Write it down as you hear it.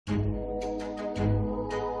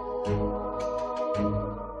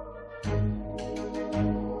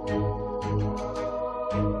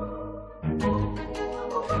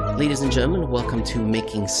Ladies and gentlemen, welcome to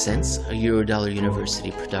Making Sense, a Eurodollar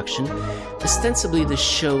University production. Ostensibly, this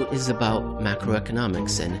show is about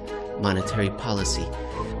macroeconomics and monetary policy,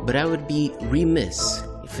 but I would be remiss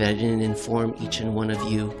if I didn't inform each and one of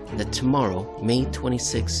you that tomorrow, May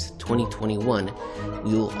 26, 2021,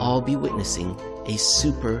 we will all be witnessing a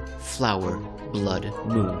super flower blood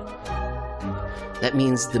moon. That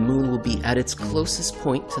means the moon will be at its closest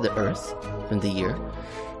point to the Earth in the year.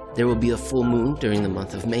 There will be a full moon during the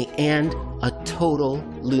month of May and a total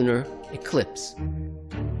lunar eclipse.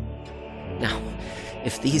 Now,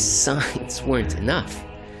 if these signs weren't enough,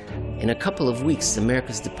 in a couple of weeks,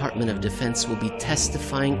 America's Department of Defense will be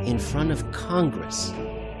testifying in front of Congress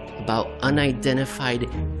about unidentified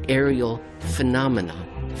aerial phenomena.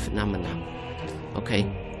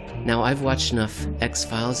 Okay? Now, I've watched enough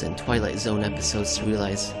X-Files and Twilight Zone episodes to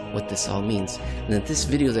realize what this all means, and that this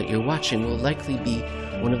video that you're watching will likely be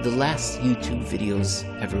one of the last YouTube videos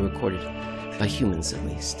ever recorded, by humans at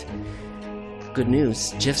least. Good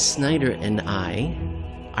news, Jeff Snyder and I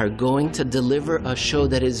are going to deliver a show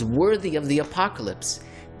that is worthy of the apocalypse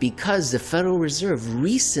because the Federal Reserve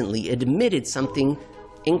recently admitted something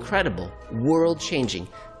incredible, world-changing,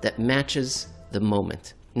 that matches the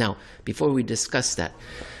moment. Now, before we discuss that,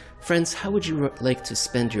 friends, how would you like to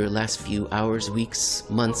spend your last few hours, weeks,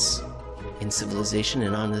 months in civilization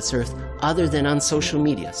and on this earth other than on social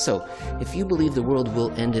media? So, if you believe the world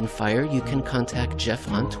will end in fire, you can contact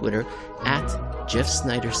Jeff on Twitter at Jeff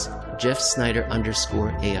Snyder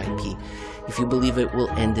 _AIP. If you believe it will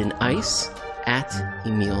end in ice, at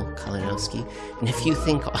Emil Kalinowski. And if you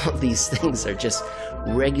think all these things are just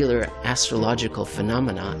regular astrological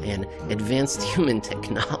phenomena and advanced human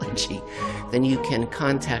technology, then you can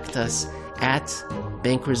contact us at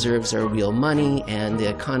Bank Reserves Are Real Money and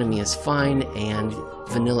The Economy is Fine and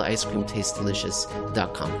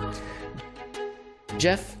VanillaIceCreamTastes.delicious.com.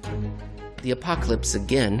 Jeff, the apocalypse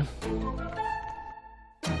again.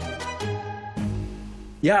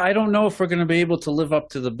 Yeah, I don't know if we're going to be able to live up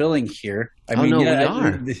to the billing here. We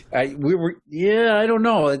are. I don't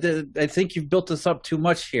know. I think you've built us up too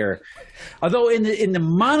much here. Although in the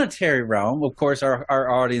monetary realm, of course,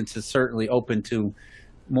 our audience is certainly open to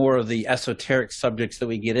more of the esoteric subjects that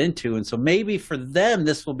we get into. And so maybe for them,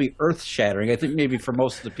 this will be earth-shattering. I think maybe for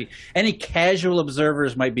most of the people, any casual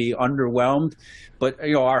observers might be underwhelmed. But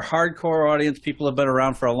our hardcore audience, people have been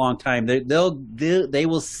around for a long time. They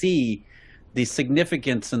will see the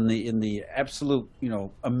significance and the absolute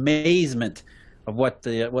amazement of what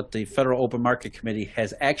the Federal Open Market Committee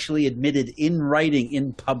has actually admitted in writing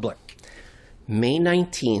in public. May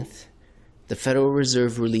 19th, the Federal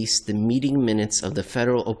Reserve released the meeting minutes of the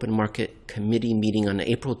Federal Open Market Committee meeting on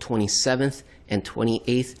April 27th and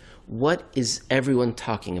 28th. What is everyone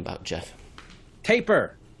talking about, Jeff?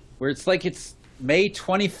 Taper, where it's like it's May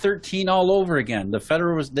 2013 all over again. The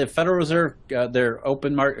Federal Reserve, their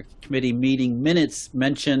Open Market Committee meeting minutes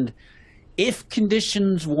mentioned, if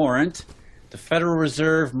conditions warrant, the Federal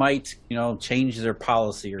Reserve might, change their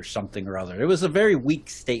policy or something or other. It was a very weak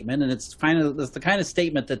statement, and it's the kind of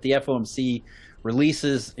statement that the FOMC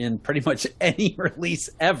releases in pretty much any release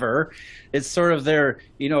ever. It's sort of their,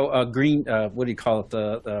 green, what do you call it?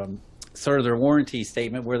 Sort of their warranty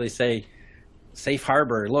statement where they say, safe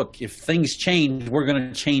harbor, look, if things change, we're going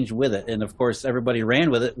to change with it. And of course, everybody ran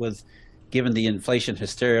with it given the inflation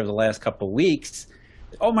hysteria of the last couple of weeks.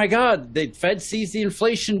 Oh my God, the Fed sees the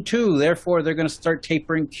inflation too. Therefore, they're going to start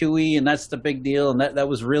tapering QE, and that's the big deal. And that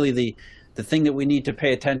was really the thing that we need to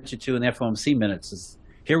pay attention to in the FOMC minutes. Is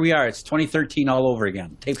here we are. It's 2013 all over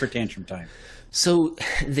again. Taper tantrum time. So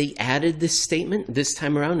they added this statement this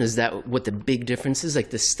time around? Is that what the big difference is? Like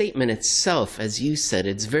the statement itself, as you said,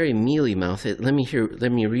 it's very mealy-mouthed. Let me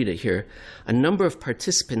read it here. A number of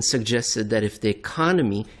participants suggested that if the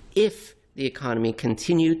economy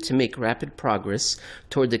continued to make rapid progress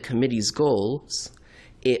toward the committee's goals,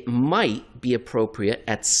 it might be appropriate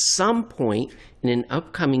at some point in an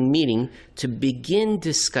upcoming meeting to begin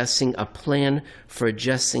discussing a plan for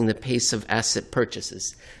adjusting the pace of asset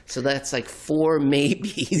purchases. So that's like 4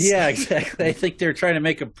 maybes. Yeah, exactly. I think they're trying to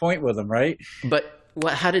make a point with them, right? But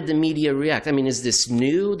how did the media react? I mean, is this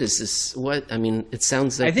new? It sounds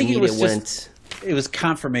like the media went... It was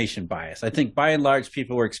confirmation bias. I think by and large,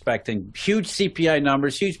 people were expecting huge CPI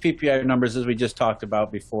numbers, huge PPI numbers, as we just talked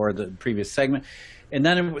about before the previous segment. And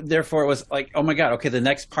then, therefore, it was like, oh, my God, okay, the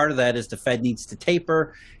next part of that is the Fed needs to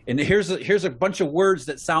taper. And here's a bunch of words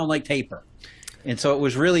that sound like taper. And so it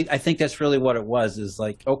was really, I think that's really what it was, is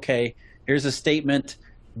like, okay, here's a statement.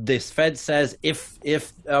 This Fed says if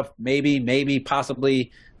maybe,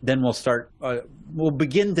 possibly then we'll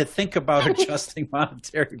begin to think about adjusting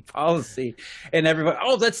monetary policy. And everybody,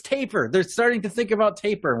 oh, that's taper. They're starting to think about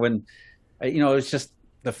taper when, it's just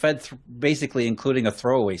the Fed basically including a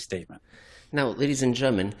throwaway statement. Now, ladies and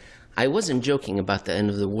gentlemen, I wasn't joking about the end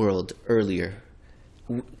of the world earlier.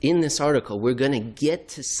 In this article, we're going to get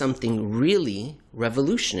to something really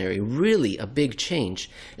revolutionary, really a big change.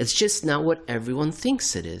 It's just not what everyone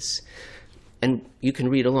thinks it is. And you can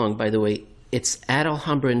read along, by the way. It's at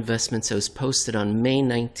Alhambra Investments. It was posted on May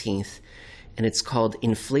 19th, and it's called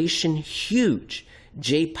Inflation Huge.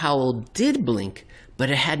 Jay Powell did blink, but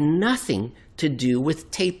it had nothing to do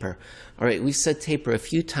with taper. All right, we've said taper a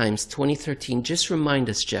few times. 2013, just remind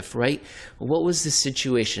us, Jeff, right? What was the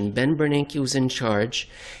situation? Ben Bernanke was in charge,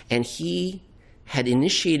 and he had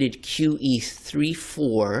initiated QE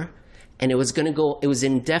 3.4, and it was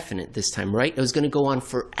indefinite this time, right? It was going to go on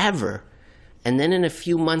forever. And then in a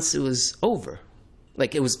few months, it was over.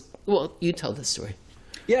 You tell the story.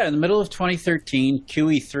 Yeah, in the middle of 2013,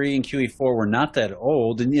 QE3 and QE4 were not that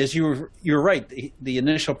old. And as you're right, the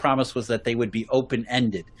initial promise was that they would be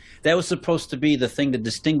open-ended. That was supposed to be the thing that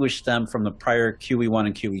distinguished them from the prior QE1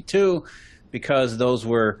 and QE2, because those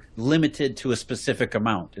were limited to a specific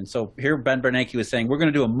amount. And so here Ben Bernanke was saying, we're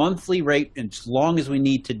going to do a monthly rate as long as we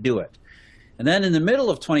need to do it. And then in the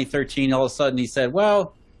middle of 2013, all of a sudden he said,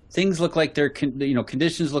 well, things look like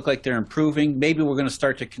conditions look like they're improving. Maybe we're going to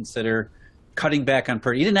start to consider cutting back on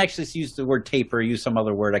purchase. He didn't actually use the word taper. He used some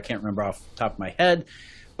other word. I can't remember off the top of my head.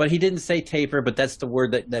 But he didn't say taper, but that's the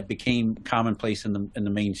word that became commonplace in the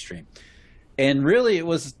mainstream. And really it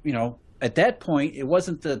was, at that point, it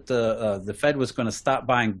wasn't that the Fed was going to stop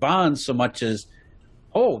buying bonds so much as,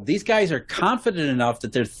 these guys are confident enough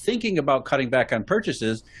that they're thinking about cutting back on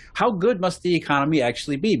purchases. How good must the economy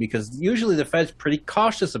actually be? Because usually the Fed's pretty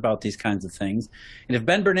cautious about these kinds of things. And if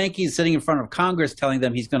Ben Bernanke is sitting in front of Congress telling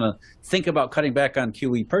them he's going to think about cutting back on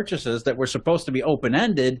QE purchases that were supposed to be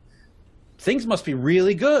open-ended, things must be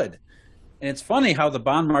really good. And it's funny how the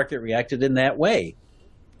bond market reacted in that way,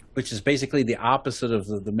 which is basically the opposite of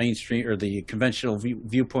the mainstream or the conventional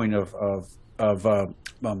viewpoint of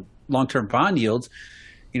long-term bond yields.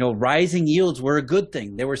 Rising yields were a good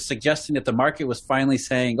thing. They were suggesting that the market was finally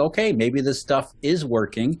saying, okay, maybe this stuff is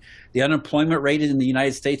working. The unemployment rate in the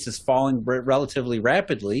United States is falling relatively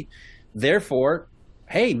rapidly. Therefore,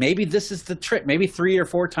 hey, maybe this is the trick. Maybe 3 or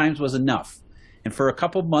 4 times was enough. And for a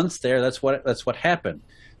couple months there, that's what happened.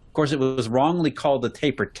 Of course, it was wrongly called the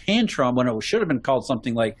taper tantrum when it should have been called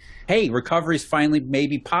something like, hey, recovery is finally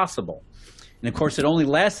maybe possible. And of course, it only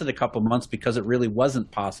lasted a couple months because it really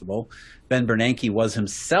wasn't possible. Ben Bernanke was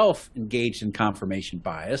himself engaged in confirmation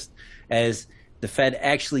bias, as the Fed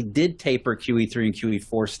actually did taper QE3 and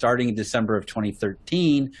QE4 starting in December of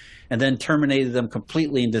 2013, and then terminated them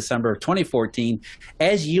completely in December of 2014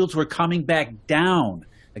 as yields were coming back down.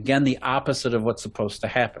 Again, the opposite of what's supposed to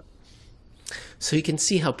happen. So you can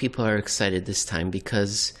see how people are excited this time,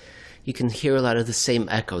 because you can hear a lot of the same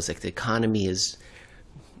echoes, like the economy is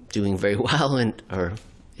doing very well, or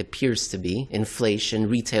appears to be. Inflation,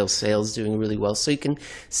 retail sales doing really well. So you can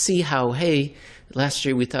see how, hey, last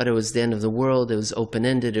year we thought it was the end of the world. It was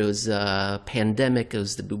open-ended. It was a pandemic. It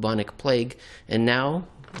was the bubonic plague. And now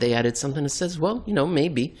they added something that says, well,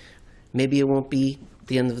 maybe it won't be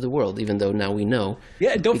the end of the world, even though now we know.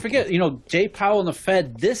 Yeah, don't forget, Jay Powell and the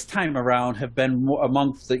Fed this time around have been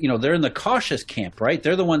amongst they're in the cautious camp, right?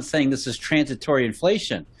 They're the ones saying this is transitory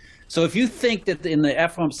inflation. So if you think that in the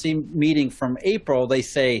FOMC meeting from April, they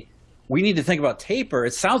say, we need to think about taper,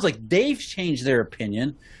 it sounds like they've changed their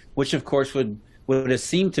opinion, which of course would have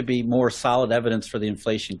seemed to be more solid evidence for the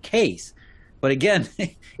inflation case. But again,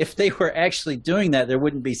 if they were actually doing that, there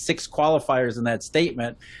wouldn't be 6 qualifiers in that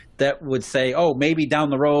statement that would say, maybe down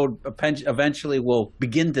the road, eventually we'll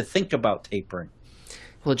begin to think about tapering.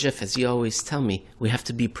 Well, Jeff, as you always tell me, we have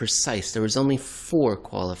to be precise. There was only 4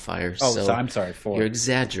 qualifiers. So I'm sorry, 4. You're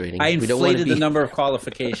exaggerating. I inflated the number of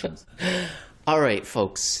qualifications. All right,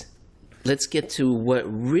 folks. Let's get to what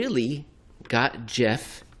really got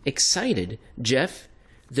Jeff excited. Jeff,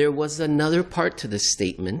 there was another part to this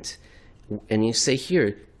statement, and you say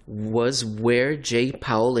here, was where Jay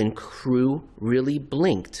Powell and crew really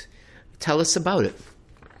blinked. Tell us about it.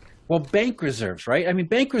 Well, bank reserves, right? I mean,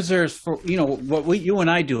 bank reserves for, what you and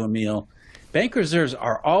I do, Emil, bank reserves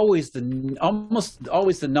are almost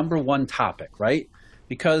always the number one topic, right?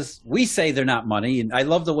 Because we say they're not money, and I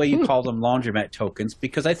love the way you call them laundromat tokens,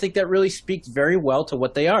 because I think that really speaks very well to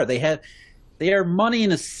what they are. They are money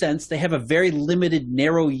in a sense. They have a very limited,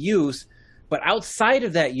 narrow use, but outside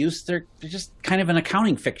of that use, they're just kind of an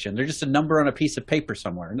accounting fiction. They're just a number on a piece of paper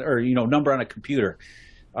somewhere, or number on a computer.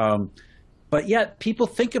 But yet people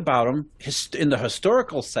think about them in the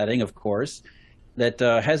historical setting, of course, that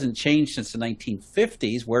hasn't changed since the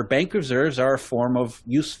 1950s, where bank reserves are a form of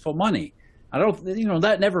useful money. I don't,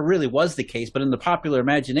 that never really was the case, but in the popular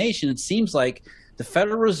imagination, it seems like the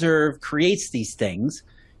Federal Reserve creates these things,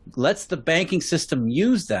 lets the banking system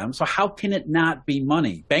use them. So how can it not be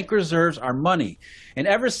money? Bank reserves are money. And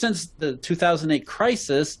ever since the 2008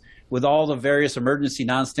 crisis, with all the various emergency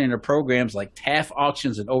non-standard programs like TAF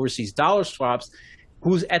auctions and overseas dollar swaps,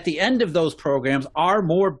 who's at the end of those programs are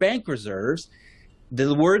more bank reserves,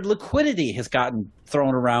 the word liquidity has gotten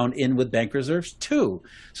thrown around in with bank reserves too.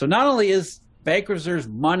 So not only is bank reserves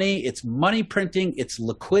money, it's money printing, it's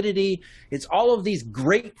liquidity, it's all of these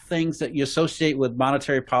great things that you associate with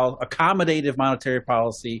monetary policy, accommodative monetary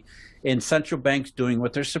policy, and central banks doing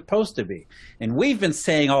what they're supposed to be. And we've been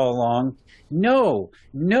saying all along, no,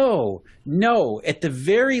 no, no. At the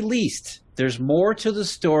very least, there's more to the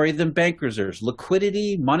story than bank reserves.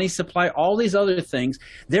 Liquidity, money supply, all these other things.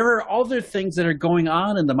 There are other things that are going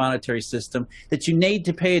on in the monetary system that you need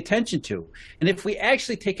to pay attention to. And if we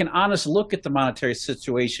actually take an honest look at the monetary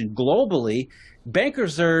situation globally, bank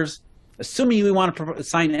reserves, assuming we want to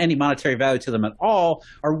assign any monetary value to them at all,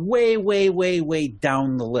 are way, way, way, way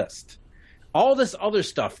down the list. All this other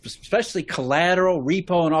stuff, especially collateral,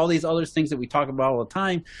 repo, and all these other things that we talk about all the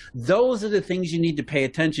time, those are the things you need to pay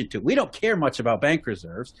attention to. We don't care much about bank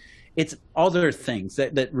reserves. It's other things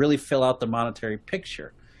that really fill out the monetary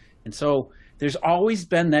picture. And so there's always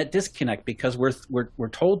been that disconnect because we're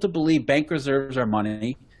told to believe bank reserves are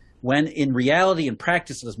money when in reality and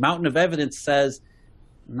practice, this mountain of evidence says,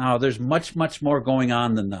 no, there's much, much more going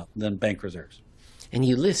on than bank reserves. And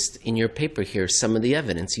you list in your paper here some of the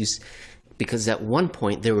evidence. Because at one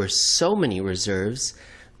point there were so many reserves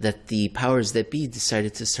that the powers that be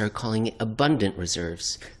decided to start calling it abundant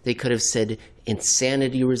reserves. They could have said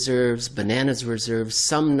insanity reserves, bananas reserves,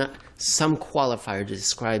 some qualifier to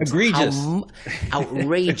describe how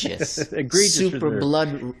outrageous, super reserve.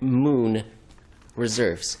 Blood moon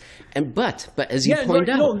reserves. But as you point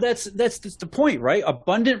out, no, that's the point, right?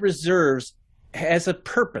 Abundant reserves has a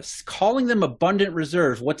purpose. Calling them abundant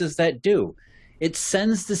reserves, what does that do? It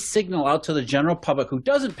sends the signal out to the general public who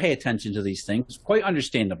doesn't pay attention to these things, quite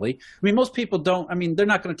understandably. I mean, most people don't. I mean, they're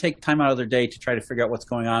not going to take time out of their day to try to figure out what's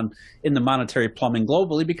going on in the monetary plumbing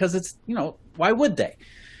globally because it's, why would they?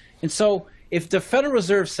 And so if the Federal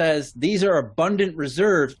Reserve says these are abundant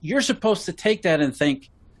reserves, you're supposed to take that and think,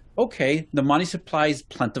 okay, the money supply is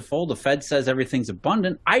plentiful. The Fed says everything's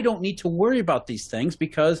abundant. I don't need to worry about these things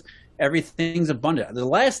because everything's abundant. The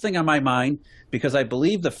last thing on my mind, because I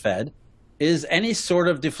believe the Fed, is any sort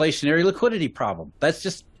of deflationary liquidity problem. That's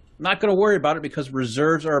just not going to worry about it because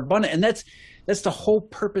reserves are abundant. And that's the whole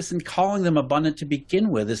purpose in calling them abundant to begin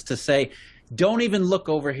with, is to say, don't even look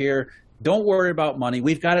over here. Don't worry about money.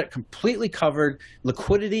 We've got it completely covered.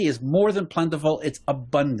 Liquidity is more than plentiful. It's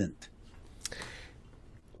abundant.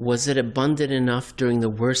 Was it abundant enough during the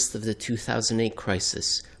worst of the 2008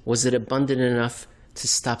 crisis? Was it abundant enough to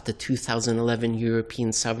stop the 2011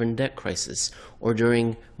 European sovereign debt crisis, or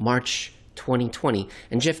during March 2020?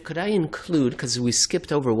 And Jeff, could I include, because we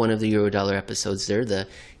skipped over one of the Eurodollar episodes there, the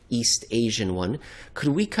East Asian one, could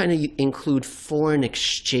we kind of include foreign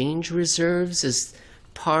exchange reserves as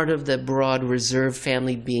part of the broad reserve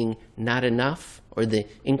family being not enough, or the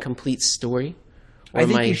incomplete story? Or I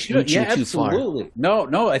think you should. Yeah, absolutely.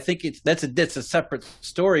 No, I think that's a separate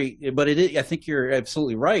story, but it is, I think you're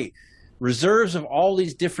absolutely right. Reserves of all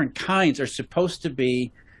these different kinds are supposed to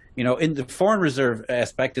be, in the foreign reserve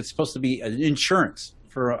aspect, it's supposed to be an insurance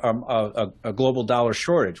for a global dollar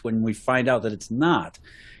shortage when we find out that it's not.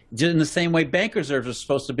 In the same way, bank reserves are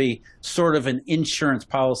supposed to be sort of an insurance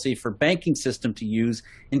policy for banking system to use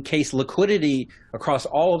in case liquidity across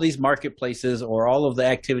all of these marketplaces or all of the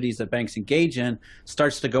activities that banks engage in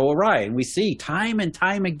starts to go awry. And we see time and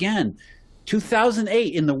time again,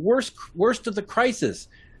 2008, in the worst of the crisis,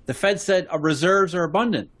 the Fed said reserves are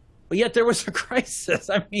abundant. But yet there was a crisis.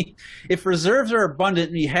 I mean, if reserves are abundant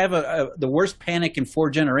and you have the worst panic in 4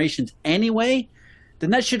 generations anyway, then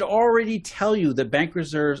that should already tell you that bank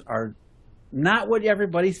reserves are not what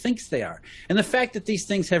everybody thinks they are. And the fact that these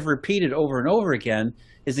things have repeated over and over again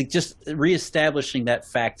is just reestablishing that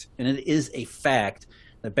fact. And it is a fact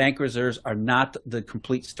that bank reserves are not the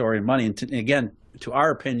complete story of money. And again, to our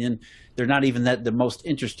opinion, they're not even the most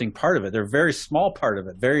interesting part of it. They're a very small part of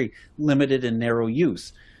it, very limited and narrow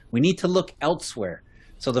use. We need to look elsewhere.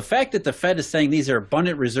 So the fact that the Fed is saying these are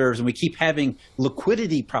abundant reserves and we keep having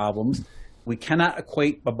liquidity problems, we cannot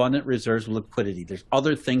equate abundant reserves with liquidity. There's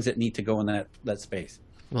other things that need to go in that space.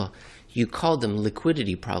 Well, you called them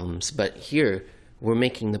liquidity problems, but here we're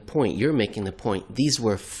making the point, you're making the point, these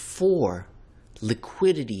were 4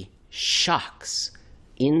 liquidity shocks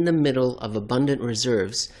in the middle of abundant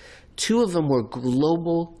reserves. 2 of them were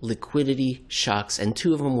global liquidity shocks, and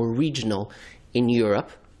 2 of them were regional in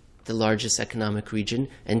Europe, the largest economic region,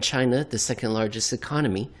 and China, the second largest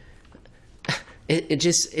economy.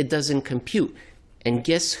 It doesn't compute. And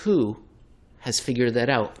guess who has figured that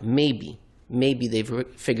out? Maybe they've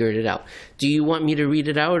figured it out. Do you want me to read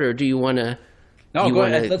it out, or do you want to? No, go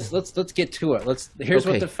ahead. Let's get to it. Here's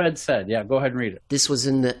Okay. what the Fed said. Yeah, go ahead and read it. This was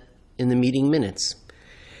in the meeting minutes.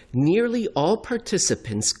 Nearly all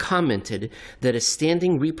participants commented that a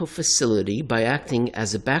standing repo facility, by acting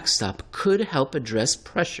as a backstop, could help address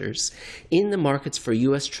pressures in the markets for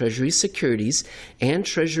U.S. Treasury securities and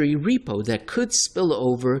Treasury repo that could spill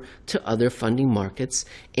over to other funding markets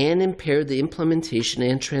and impair the implementation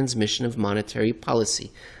and transmission of monetary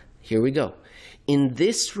policy. Here we go. In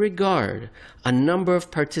this regard, a number of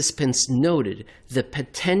participants noted the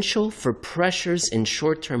potential for pressures in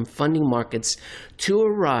short-term funding markets to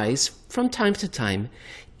arise from time to time,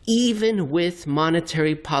 even with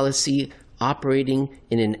monetary policy operating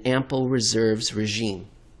in an ample reserves regime.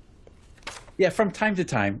 Yeah, from time to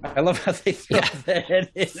time. I love how they throw that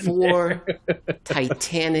in 4 there.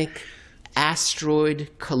 titanic asteroid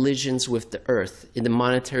collisions with the Earth in the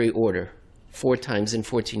monetary order, 4 times in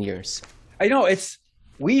 14 years. I know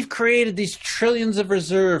we've created these trillions of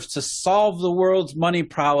reserves to solve the world's money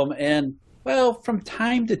problem, and well, from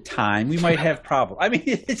time to time we might have problems. I mean,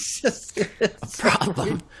 it's A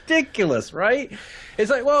problem. ridiculous, right? It's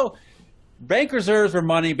like, well, bank reserves are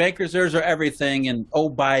money, bank reserves are everything, and oh,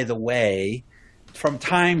 by the way, from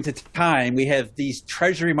time to time we have these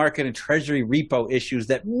treasury market and treasury repo issues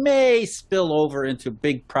that may spill over into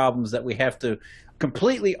big problems that we have to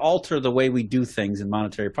completely alter the way we do things in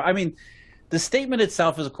monetary. I mean, the statement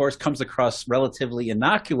itself, of course, comes across relatively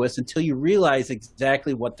innocuous until you realize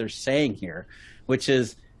exactly what they're saying here, which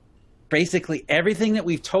is basically everything that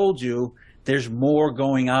we've told you, there's more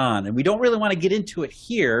going on. And we don't really want to get into it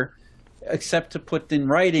here, except to put in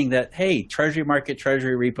writing that, hey, treasury market,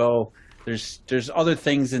 treasury repo, there's other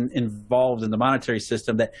things involved in the monetary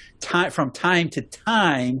system that from time to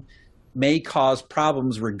time may cause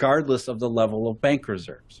problems regardless of the level of bank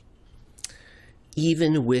reserves.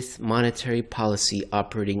 Even with monetary policy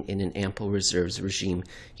operating in an ample reserves regime.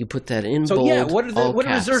 You put that in So bold, yeah, what all are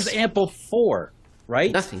caps. reserves ample for,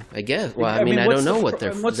 right? Nothing, I guess. Well, I mean, I don't know what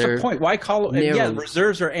they're. What's they're the point? Why call it? Yeah, narrow.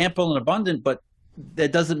 reserves are ample and abundant, but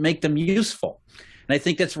that doesn't make them useful. And I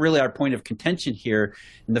think that's really our point of contention here.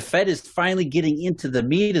 And the Fed is finally getting into the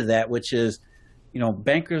meat of that, which is,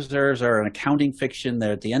 bank reserves are an accounting fiction.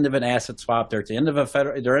 They're at the end of an asset swap. They're at the end of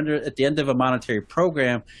at the end of a monetary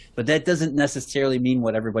program. But that doesn't necessarily mean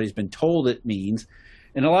what everybody's been told it means.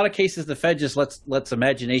 In a lot of cases, the Fed just lets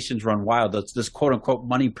imaginations run wild. That's this quote unquote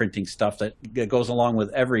money printing stuff that goes along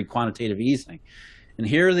with every quantitative easing. And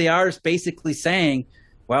here they are basically saying,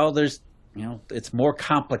 well, it's more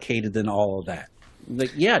complicated than all of that.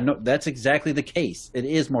 Like, yeah, no, that's exactly the case. It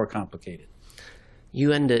is more complicated.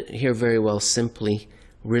 You end it here very well simply.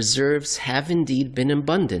 Reserves have indeed been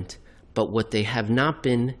abundant, but what they have not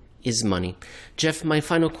been is money. Jeff, my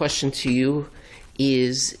final question to you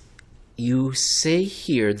is, you say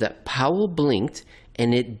here that Powell blinked,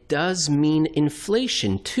 and it does mean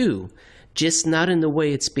inflation too, just not in the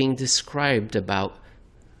way it's being described about.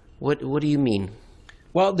 What do you mean?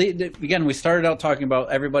 Well, again, we started out talking about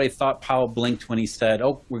everybody thought Powell blinked when he said,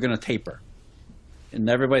 oh, we're going to taper. And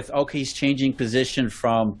everybody thought, okay, he's changing position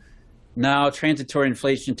from now transitory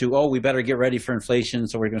inflation to, oh, we better get ready for inflation,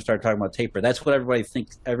 so we're going to start talking about taper. That's what everybody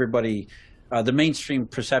thinks. The mainstream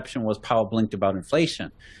perception was Powell blinked about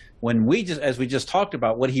inflation. When as we just talked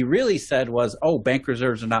about, what he really said was, oh, bank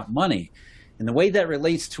reserves are not money. And the way that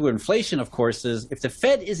relates to inflation, of course, is if the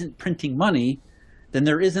Fed isn't printing money, then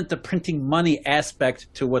there isn't the printing money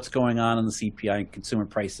aspect to what's going on in the CPI and consumer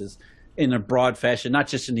prices in a broad fashion, not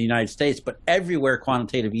just in the United States, but everywhere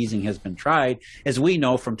quantitative easing has been tried, as we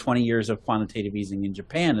know from 20 years of quantitative easing in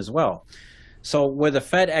Japan as well. So where the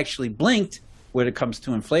Fed actually blinked when it comes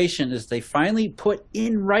to inflation is they finally put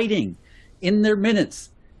in writing in their minutes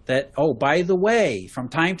that, oh, by the way, from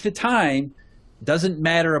time to time, doesn't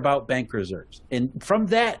matter about bank reserves. And from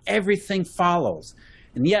that, everything follows.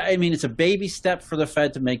 And yeah, I mean, it's a baby step for the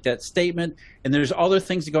Fed to make that statement. And there's other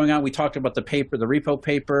things going on. We talked about the paper, the repo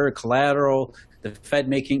paper, collateral, the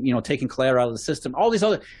Fed taking collateral out of the system, all these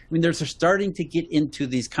other, they're starting to get into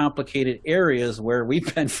these complicated areas where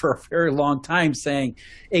we've been for a very long time saying,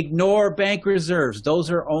 ignore bank reserves. Those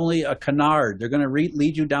are only a canard. They're going to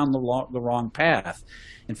lead you down the wrong path.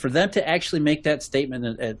 And for them to actually make that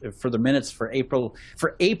statement for the minutes for April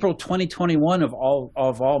 2021 of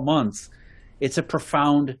all months, it's a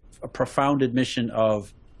profound admission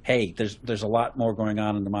of, hey, there's a lot more going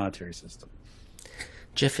on in the monetary system.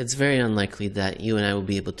 Jeff, it's very unlikely that you and I will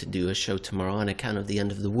be able to do a show tomorrow on account of the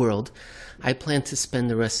end of the world. I plan to spend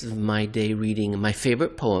the rest of my day reading my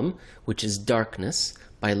favorite poem, which is Darkness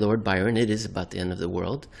by Lord Byron. It is about the end of the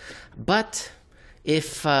world. But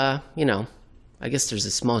if, I guess there's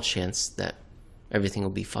a small chance that everything will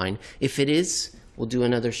be fine. If it is, we'll do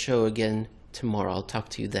another show again tomorrow. I'll talk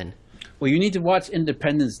to you then. Well, you need to watch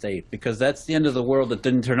Independence Day because that's the end of the world that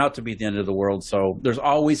didn't turn out to be the end of the world. So there's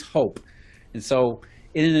always hope. And so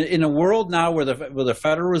in a world now where the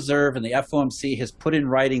Federal Reserve and the FOMC has put in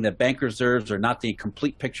writing that bank reserves are not the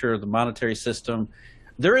complete picture of the monetary system,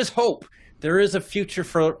 there is hope. There is a future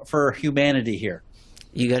for humanity here.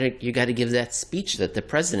 You gotta give that speech that the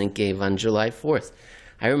president gave on July 4th.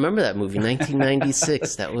 I remember that movie,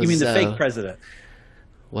 1996. That was. You mean the fake president?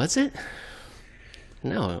 Was it?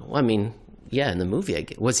 No, yeah, in the movie.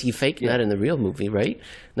 Was he fake? Yeah. Not in the real movie, right?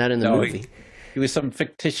 Not in the movie. He was some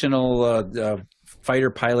fictional fighter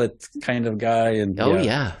pilot kind of guy. And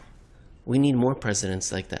yeah. We need more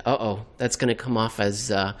presidents like that. That's going to come off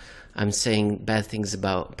as I'm saying bad things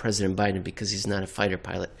about President Biden because he's not a fighter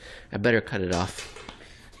pilot. I better cut it off.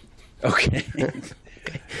 Okay.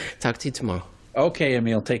 Okay. Talk to you tomorrow. Okay,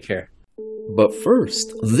 Emil. Take care. But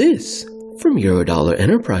first, this from Eurodollar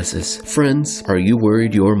Enterprises. Friends, are you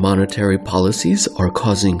worried your monetary policies are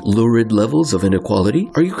causing lurid levels of inequality?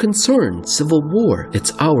 Are you concerned civil war,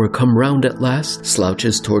 its hour come round at last,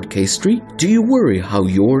 slouches toward K Street? Do you worry how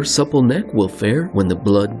your supple neck will fare when the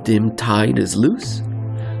blood-dimmed tide is loose?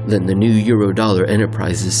 Then the new Eurodollar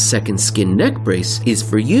Enterprises Second Skin Neck Brace is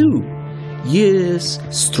for you. Yes,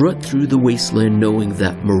 strut through the wasteland knowing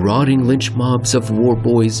that marauding lynch mobs of war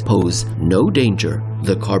boys pose no danger.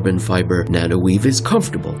 The carbon fiber nanoweave is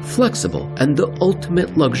comfortable, flexible, and the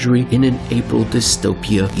ultimate luxury in an April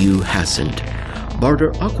dystopia you hasn't. Barter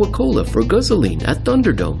Aquacola for Guzzolene at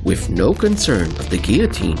Thunderdome with no concern of the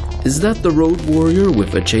guillotine. Is that the road warrior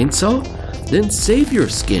with a chainsaw? Then save your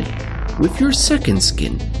skin with your Second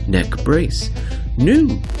Skin Neck Brace.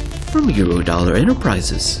 New from Eurodollar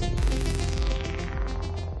Enterprises.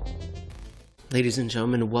 Ladies and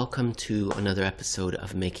gentlemen, welcome to another episode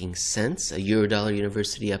of Making Sense, a Eurodollar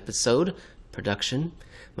University episode production.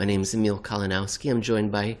 My name is Emil Kalinowski. I'm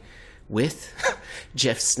joined with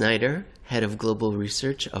Jeff Snyder, Head of Global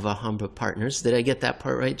Research of Alhambra Partners. Did I get that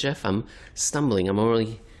part right, Jeff? I'm stumbling. I'm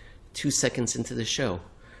only 2 seconds into the show.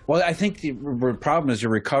 Well, I think the problem is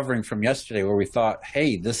you're recovering from yesterday where we thought,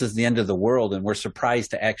 hey, this is the end of the world, and we're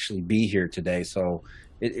surprised to actually be here today. So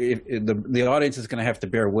the audience is going to have to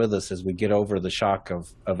bear with us as we get over the shock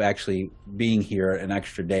of actually being here an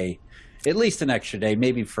extra day, at least an extra day,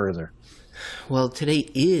 maybe further. Well, today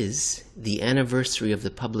is the anniversary of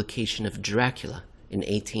the publication of Dracula in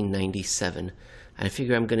 1897. I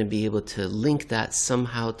figure I'm going to be able to link that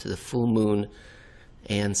somehow to the full moon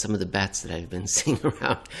and some of the bats that I've been seeing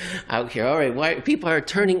around out here. All right, people are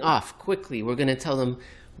turning off quickly. We're going to tell them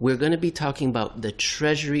we're going to be talking about the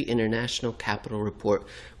Treasury International Capital Report,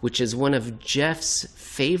 which is one of Jeff's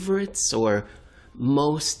favorites or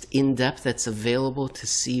most in-depth that's available to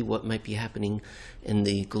see what might be happening in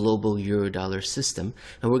the global Eurodollar system.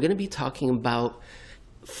 And we're going to be talking about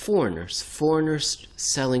foreigners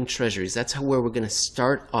selling treasuries. That's where we're going to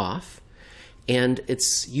start off. And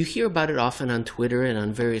you hear about it often on Twitter and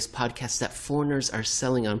on various podcasts that foreigners are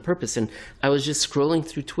selling on purpose. And I was just scrolling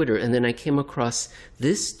through Twitter, and then I came across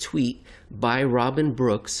this tweet by Robin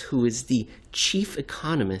Brooks, who is the chief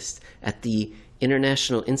economist at the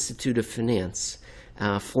International Institute of Finance,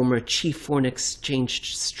 former chief foreign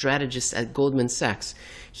exchange strategist at Goldman Sachs.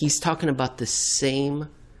 He's talking about the same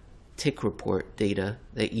tick report data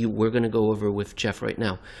that we're going to go over with Jeff right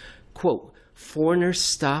now. Quote, foreigners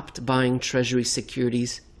stopped buying Treasury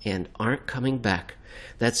securities and aren't coming back.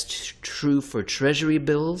 That's true for Treasury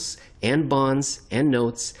bills and bonds and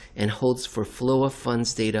notes and holds for flow of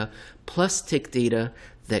funds data plus tick data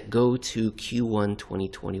that go to Q1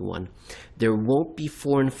 2021. There won't be a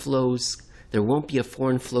foreign flows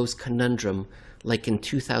conundrum like in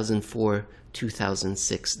 2004,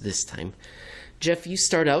 2006 this time. Jeff, you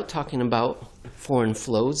start out talking about foreign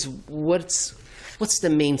flows. What's the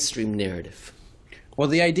mainstream narrative? Well,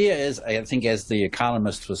 the idea is, I think, as the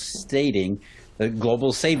Economist was stating, the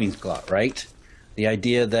global savings glut, right? The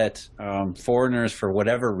idea that foreigners, for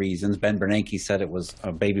whatever reasons, Ben Bernanke said it was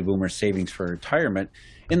a baby boomer savings for retirement.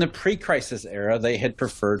 In the pre-crisis era, they had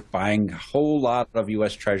preferred buying a whole lot of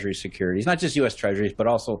U.S. Treasury securities, not just U.S. Treasuries, but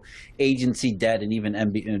also agency debt and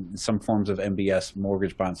even some forms of MBS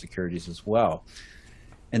mortgage bond securities as well.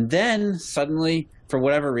 And then suddenly, for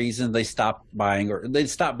whatever reason, they stopped buying, or they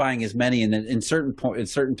stopped buying as many. And in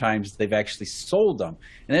certain times, they've actually sold them,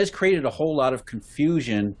 and it has created a whole lot of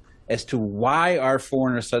confusion as to why are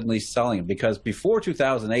foreigners suddenly selling them. Because before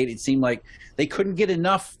 2008, it seemed like they couldn't get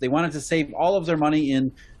enough. They wanted to save all of their money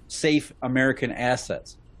in safe American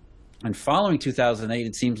assets. And following 2008,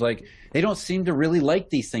 it seems like they don't seem to really like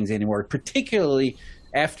these things anymore, particularly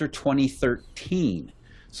after 2013.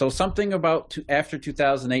 So something about after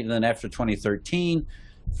 2008 and then after 2013,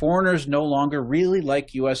 foreigners no longer really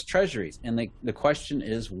like U.S. Treasuries. And the question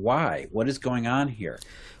is why? What is going on here?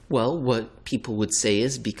 Well, what people would say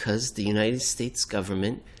is because the United States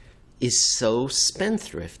government is so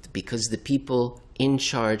spendthrift, because the people in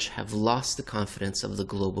charge have lost the confidence of the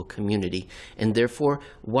global community. And therefore,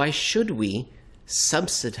 why should we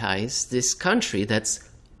subsidize this country that's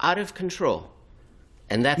out of control?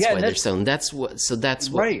 And that's why they're selling. That's what.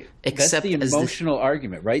 Right. That's the emotional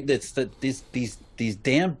argument, right? That's that these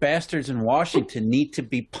damn bastards in Washington need to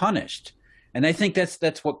be punished. And I think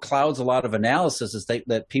that's what clouds a lot of analysis, is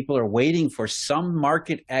that people are waiting for some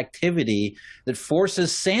market activity that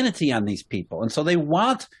forces sanity on these people. And so they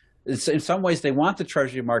want, in some ways, they want the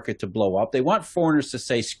Treasury market to blow up. They want foreigners to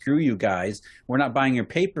say, screw you guys, we're not buying your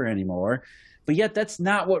paper anymore. But yet that's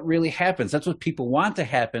not what really happens. That's what people want to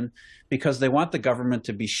happen, because they want the government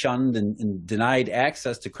to be shunned and denied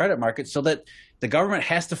access to credit markets, so that the government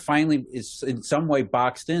has to finally is in some way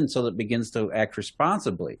boxed in so that it begins to act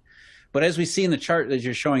responsibly. But as we see in the chart that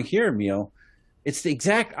you're showing here, Emil, it's the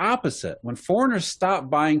exact opposite. When foreigners stop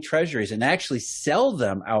buying treasuries and actually sell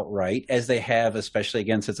them outright, as they have, especially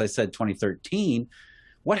again, since I said 2013,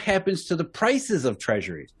 what happens to the prices of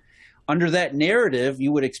treasuries? Under that narrative,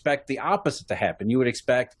 you would expect the opposite to happen. You would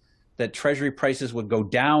expect that treasury prices would go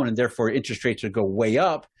down and therefore interest rates would go way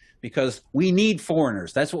up, because we need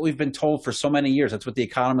foreigners. That's what we've been told for so many years. That's what The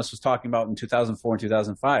Economist was talking about in 2004 and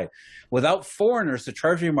 2005. Without foreigners, the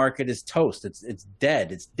treasury market is toast. It's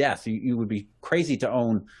dead. It's death. You would be crazy to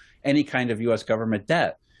own any kind of U.S. government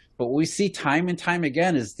debt. But what we see time and time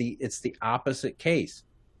again is it's the opposite case.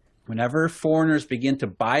 Whenever foreigners begin to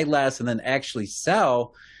buy less and then actually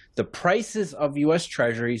sell, the prices of U.S.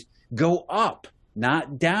 treasuries go up,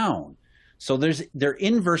 not down. So they're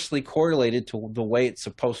inversely correlated to the way it's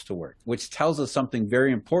supposed to work, which tells us something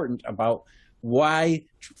very important about why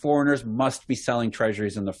foreigners must be selling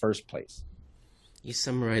treasuries in the first place. You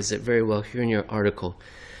summarize it very well here in your article.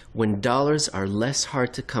 When dollars are less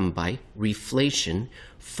hard to come by, reflation,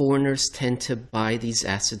 foreigners tend to buy these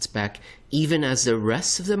assets back, even as the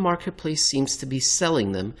rest of the marketplace seems to be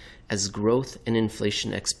selling them as growth and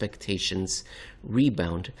inflation expectations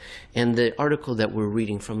rebound. And the article that we're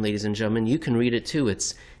reading from, ladies and gentlemen, you can read it too.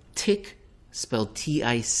 It's TIC, spelled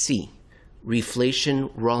T-I-C, reflation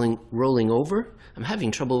rolling over. I'm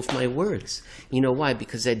having trouble with my words. You know why?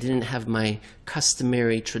 Because I didn't have my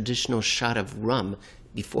customary traditional shot of rum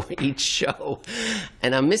before each show,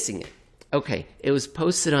 and I'm missing it. Okay, it was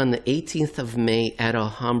posted on the 18th of May at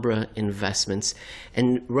Alhambra Investments,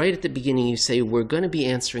 and right at the beginning you say we're going to be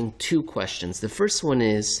answering two questions. The first one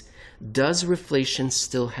is, does reflation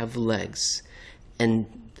still have legs?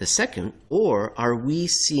 And the second, or are we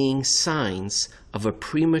seeing signs of a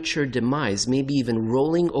premature demise, maybe even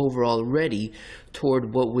rolling over already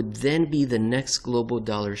toward what would then be the next global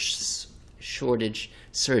dollar shortage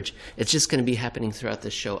surge? It's just going to be happening throughout the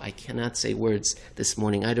show. I cannot say words this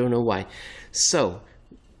morning. I don't know why. So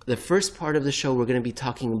the first part of the show, we're going to be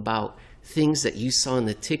talking about things that you saw in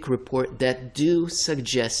the TIC report that do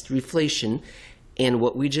suggest reflation. And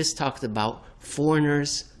what we just talked about,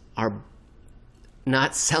 foreigners are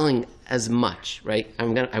not selling as much, right?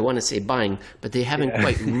 I want to say buying, but they haven't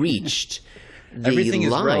quite reached the Everything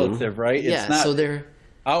line. Is relative, right? Yeah, it's not, so they're...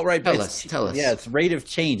 Outright, tell us. Yeah, it's rate of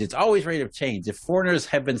change. It's always rate of change. If foreigners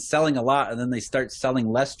have been selling a lot and then they start selling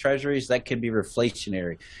less treasuries, that can be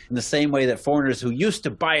reflationary. In the same way that foreigners who used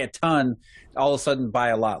to buy a ton all of a sudden buy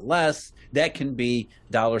a lot less, that can be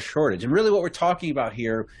dollar shortage. And really what we're talking about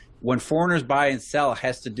here, when foreigners buy and sell,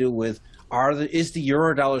 has to do with is the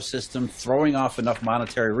Eurodollar system throwing off enough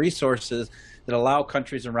monetary resources that allow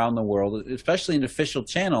countries around the world, especially in official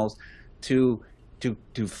channels, to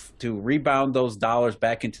rebound those dollars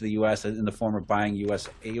back into the U.S. in the form of buying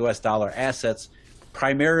U.S. dollar assets,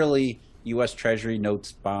 primarily U.S. Treasury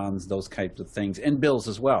notes, bonds, those types of things, and bills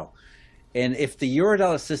as well. And if the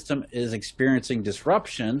Eurodollar system is experiencing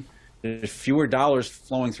disruption, there's fewer dollars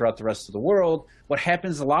flowing throughout the rest of the world. What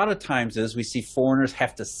happens a lot of times is we see foreigners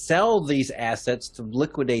have to sell these assets to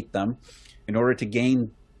liquidate them in order to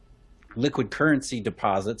gain liquid currency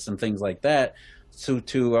deposits and things like that,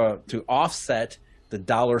 to offset the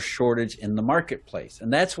dollar shortage in the marketplace.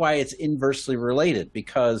 And that's why it's inversely related,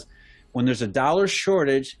 because when there's a dollar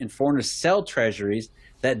shortage and foreigners sell treasuries,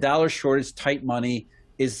 that dollar shortage tight money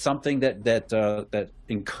is something that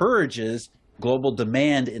encourages global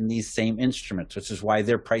demand in these same instruments, which is why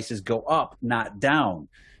their prices go up, not down,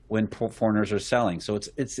 when foreigners are selling. So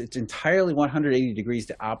it's entirely 180 degrees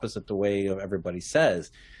the opposite the way everybody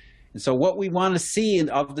says. And so what we want to see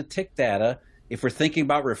of the tick data, if we're thinking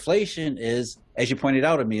about reflation, is, as you pointed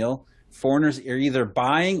out, Emil, foreigners are either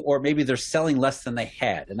buying or maybe they're selling less than they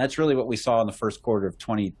had. And that's really what we saw in the first quarter of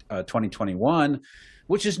 2021,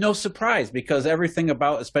 which is no surprise because everything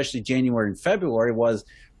about especially January and February was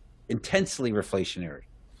intensely reflationary.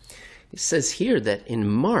 It says here that in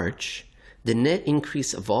March, the net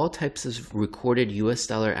increase of all types of recorded US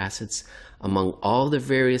dollar assets among all the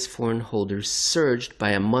various foreign holders surged by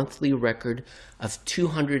a monthly record of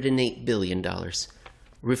 $208 billion.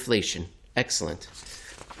 Reflation. Excellent.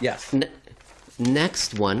 Yes.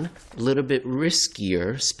 Next one, a little bit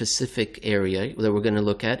riskier specific area that we're going to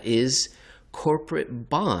look at is corporate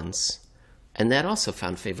bonds. And that also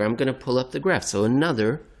found favor. I'm going to pull up the graph. So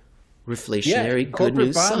another reflationary good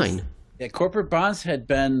news sign. Yeah, corporate bonds had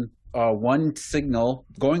been one signal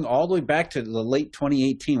going all the way back to the late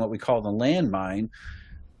 2018, what we call the landmine,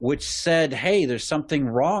 which said, hey, there's something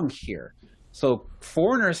wrong here. So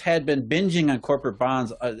foreigners had been binging on corporate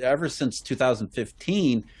bonds ever since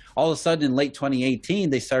 2015. All of a sudden in late 2018,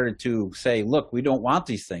 they started to say, look, we don't want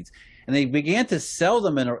these things. And they began to sell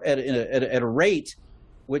them at a rate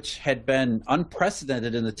which had been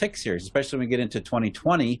unprecedented in the tick series, especially when we get into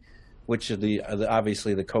 2020, which is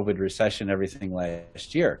obviously the COVID recession, everything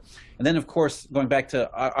last year. And then, of course, going back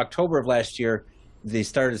to October of last year, they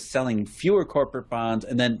started selling fewer corporate bonds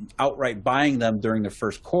and then outright buying them during the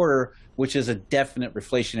first quarter, which is a definite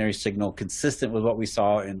reflationary signal consistent with what we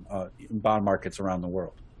saw in bond markets around the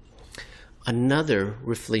world. Another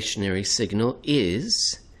reflationary signal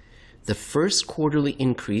is the first quarterly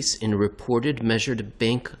increase in reported measured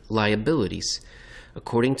bank liabilities.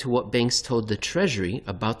 According to what banks told the Treasury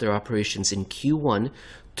about their operations in Q1,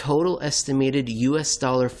 total estimated US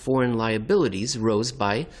dollar foreign liabilities rose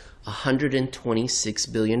by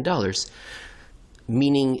 $126 billion,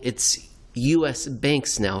 meaning it's US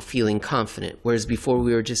banks now feeling confident, whereas before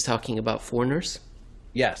we were just talking about foreigners?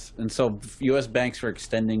 Yes, and so U.S. banks were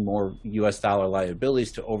extending more U.S. dollar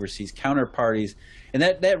liabilities to overseas counterparties, and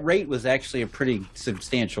that rate was actually a pretty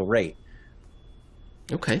substantial rate.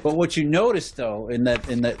 Okay. But what you notice, though, in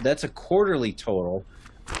that's a quarterly total.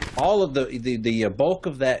 All of the bulk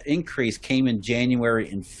of that increase came in January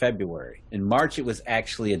and February. In March, it was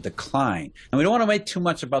actually a decline. And we don't want to make too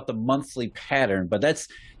much about the monthly pattern, but that's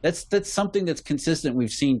something that's consistent.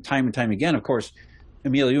 We've seen time and time again. Of course,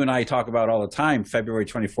 Emil, you and I talk about all the time February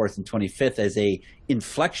 24th and 25th as a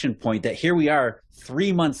inflection point that here we are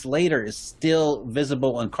 3 months later is still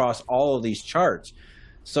visible across all of these charts.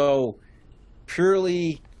 So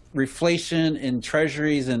purely reflation in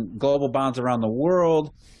treasuries and global bonds around the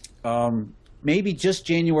world, maybe just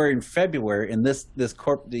January and February, and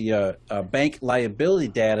the bank liability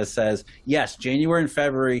data says, yes, January and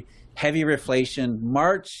February, heavy reflation.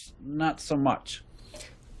 March, not so much.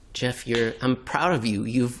 Jeff, I'm proud of you.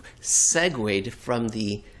 You've segued from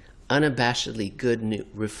the unabashedly good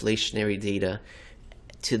reflationary data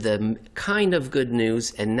to the kind of good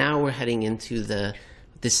news, and now we're heading into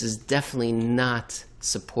this is definitely not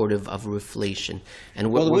supportive of reflation. And it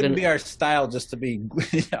wouldn't be our style just to be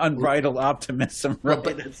unbridled optimism, right?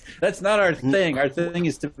 But that's not our thing. Our thing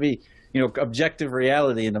is to be, objective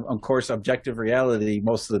reality, and of course, objective reality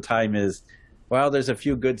most of the time is, well, there's a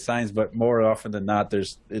few good signs, but more often than not,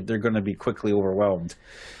 they're going to be quickly overwhelmed.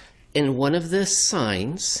 And one of the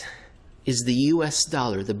signs is the U.S.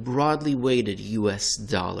 dollar, the broadly weighted U.S.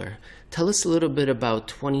 dollar. Tell us a little bit about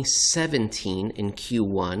 2017 in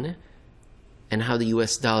Q1 and how the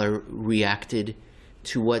U.S. dollar reacted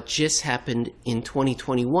to what just happened in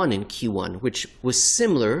 2021 in Q1, which was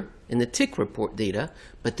similar in the tick report data,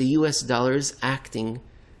 but the U.S. dollar is acting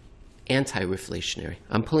anti-reflationary.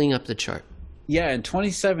 I'm pulling up the chart. Yeah, in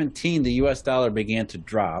 2017, the U.S. dollar began to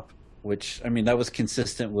drop, which, that was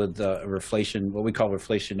consistent with reflation, what we call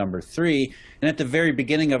reflation number 3. And at the very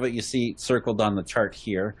beginning of it, you see circled on the chart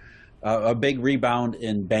here, a big rebound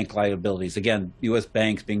in bank liabilities. Again, U.S.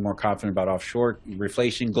 banks being more confident about offshore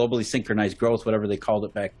reflation, globally synchronized growth, whatever they called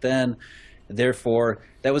it back then. Therefore,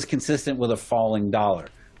 that was consistent with a falling dollar,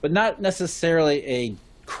 but not necessarily a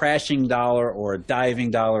crashing dollar or a diving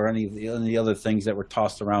dollar or any of the other things that were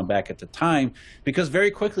tossed around back at the time, because very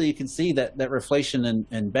quickly you can see that reflation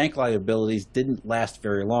in bank liabilities didn't last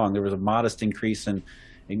very long. There was a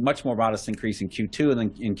much more modest increase in Q2 and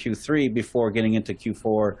then in Q3 before getting into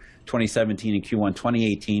Q4 2017 and Q1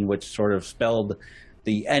 2018, which sort of spelled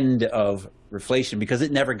the end of reflation because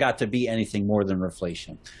it never got to be anything more than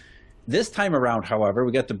reflation. This time around, however,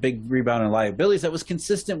 we got the big rebound in liabilities that was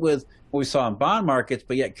consistent with what we saw in bond markets,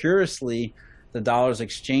 but yet curiously, the dollar's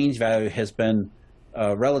exchange value has been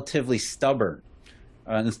relatively stubborn.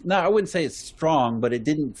 Now, I wouldn't say it's strong, but it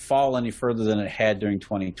didn't fall any further than it had during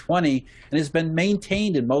 2020, and has been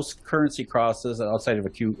maintained in most currency crosses outside of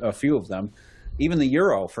a few of them. Even the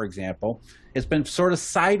euro, for example, has been sort of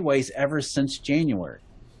sideways ever since January.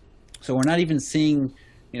 So we're not even seeing,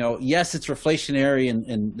 yes, it's reflationary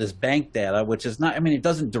in this bank data, which is not, it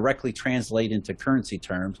doesn't directly translate into currency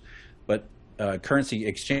terms, but currency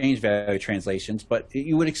exchange value translations, but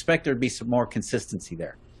you would expect there to be some more consistency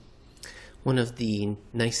there. One of the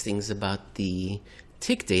nice things about the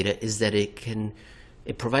TIC data is that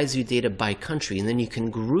it provides you data by country, and then you can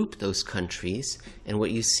group those countries, and what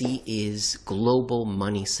you see is global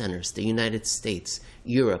money centers: the United States,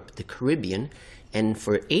 Europe, the Caribbean, and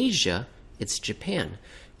for Asia, it's Japan.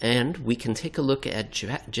 And we can take a look at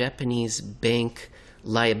Japanese bank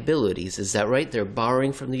liabilities. Is that right? They're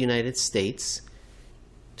borrowing from the United States,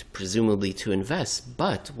 presumably to invest.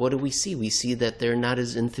 But what do we see? We see that they're not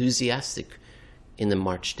as enthusiastic in the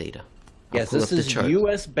March data. Yes, this is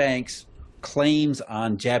U.S. banks' claims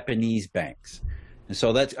on Japanese banks. And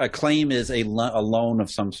so that's a claim is a loan of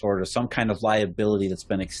some sort or some kind of liability that's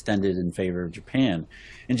been extended in favor of Japan.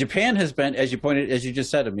 And Japan has been, as you just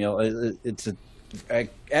said, Emil, it's a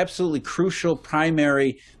absolutely crucial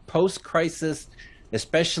primary post-crisis,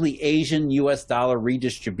 especially Asian U.S. dollar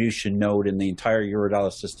redistribution node in the entire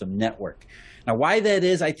Eurodollar system network. Now, why that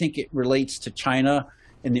is, I think it relates to China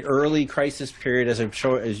in the early crisis period, as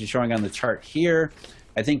you're showing on the chart here.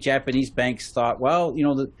 I think Japanese banks thought, well,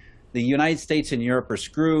 the United States and Europe are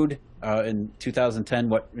screwed in 2010,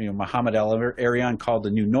 what Mohamed El-Erian called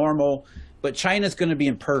the new normal. But China's going to be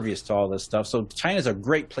impervious to all this stuff. So China's a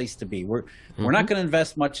great place to be. We're not going to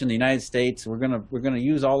invest much in the United States. We're going to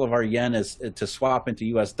use all of our yen to swap into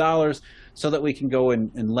U.S. dollars so that we can go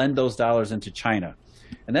and lend those dollars into China.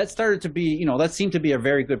 And that started to be, that seemed to be a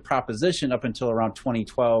very good proposition up until around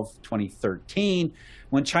 2012, 2013,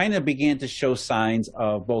 when China began to show signs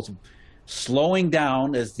of both slowing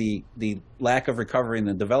down as the lack of recovery in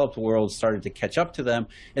the developed world started to catch up to them,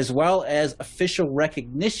 as well as official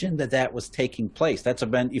recognition that was taking place. If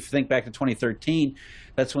you think back to 2013,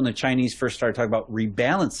 that's when the Chinese first started talking about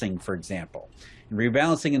rebalancing, for example. And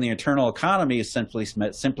rebalancing in the internal economy is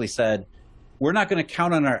simply said, we're not going to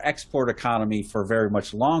count on our export economy for very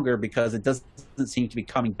much longer because it doesn't seem to be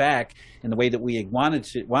coming back in the way that we wanted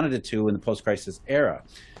it to in the post-crisis era.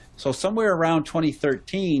 So somewhere around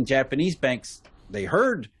 2013, Japanese banks, they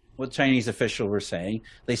heard what Chinese officials were saying.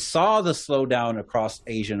 They saw the slowdown across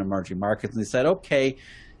Asian emerging markets, and they said, okay,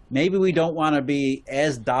 maybe we don't want to be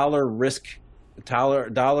as dollar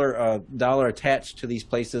attached to these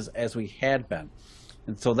places as we had been.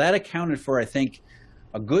 And so that accounted for, I think,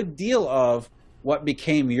 a good deal of what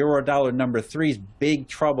became Eurodollar number three's big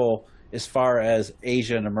trouble as far as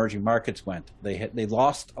Asia and emerging markets went. They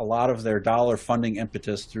lost a lot of their dollar funding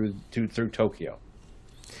impetus through Tokyo.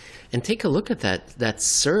 And take a look at that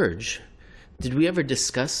surge. Did we ever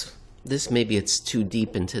discuss this? Maybe it's too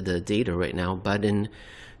deep into the data right now, but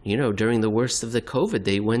during the worst of the COVID,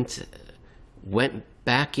 they went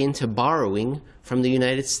back into borrowing from the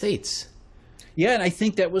United States. Yeah, and I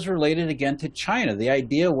think that was related again to China. The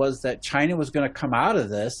idea was that China was going to come out of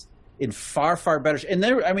this in far, far better. And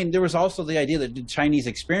there was also the idea that the Chinese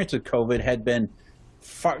experience with COVID had been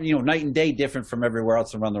far, night and day different from everywhere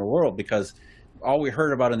else around the world, because all we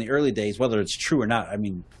heard about in the early days, whether it's true or not,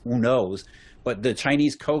 who knows? But the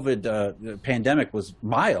Chinese COVID pandemic was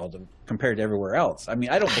mild compared to everywhere else. I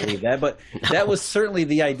don't believe that, but that was certainly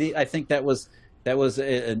the idea. I think that was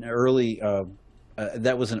an early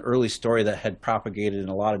story that had propagated in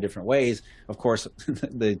a lot of different ways. Of course,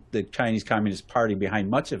 the Chinese Communist Party behind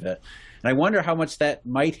much of it. And I wonder how much that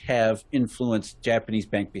might have influenced Japanese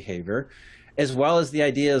bank behavior, as well as the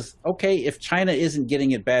idea is, okay, if China isn't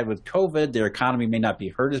getting it bad with COVID, their economy may not be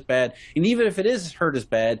hurt as bad. And even if it is hurt as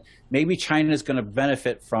bad, maybe China is going to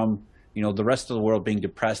benefit from, the rest of the world being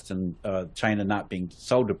depressed and China not being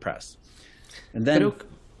so depressed. And then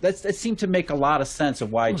that seemed to make a lot of sense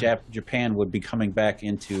of why Japan would be coming back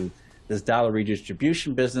into this dollar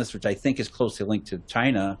redistribution business, which I think is closely linked to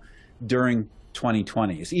China during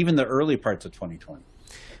 2020, even the early parts of 2020.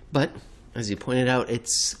 But as you pointed out,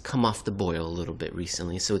 it's come off the boil a little bit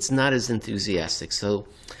recently, so it's not as enthusiastic. So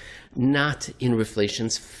not in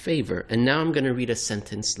reflation's favor. And now I'm going to read a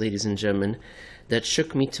sentence, ladies and gentlemen, that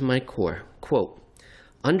shook me to my core. Quote,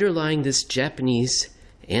 underlying this Japanese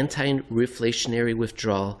anti-reflationary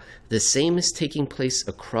withdrawal, the same is taking place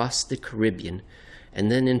across the Caribbean. And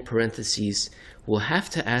then in parentheses, we'll have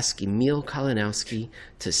to ask Emil Kalinowski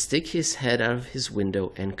to stick his head out of his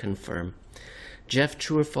window and confirm. Jeff,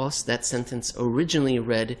 true or false, that sentence originally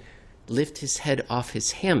read, lift his head off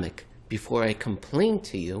his hammock before I complained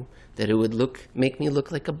to you that it would make me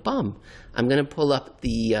look like a bum. I'm going to pull up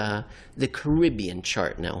the Caribbean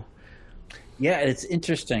chart now. Yeah, it's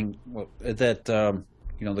interesting that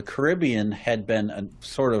the Caribbean had been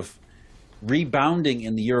sort of rebounding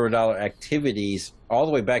in the Eurodollar activities all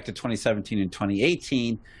the way back to 2017 and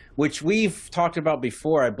 2018, which we've talked about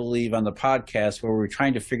before, I believe, on the podcast, where we're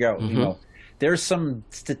trying to figure out, there's some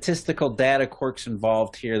statistical data quirks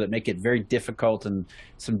involved here that make it very difficult, and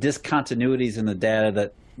some discontinuities in the data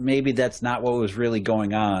that maybe that's not what was really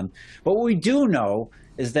going on. But what we do know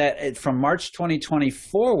is that from March 2020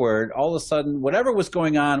 forward, all of a sudden, whatever was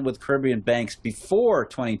going on with Caribbean banks before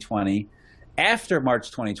 2020, after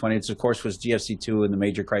March 2020, which of course was GFC2 and the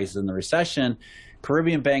major crisis and the recession,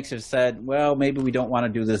 Caribbean banks have said, well, maybe we don't want to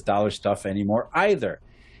do this dollar stuff anymore either.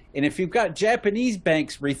 And if you've got Japanese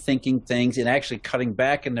banks rethinking things and actually cutting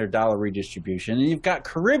back in their dollar redistribution, and you've got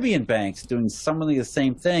Caribbean banks doing some of the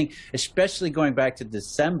same thing, especially going back to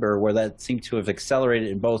December, where that seemed to have accelerated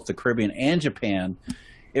in both the Caribbean and Japan,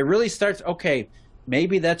 it really starts, okay,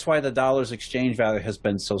 maybe that's why the dollar's exchange value has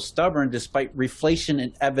been so stubborn despite reflation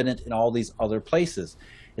and evident in all these other places,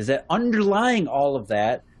 is that underlying all of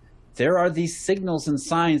that, there are these signals and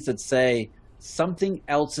signs that say, something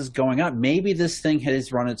else is going on. Maybe this thing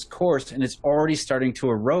has run its course and it's already starting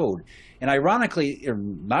to erode. And ironically, or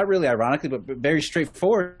not really ironically, but very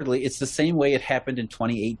straightforwardly, it's the same way it happened in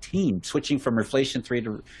 2018, switching from reflation 3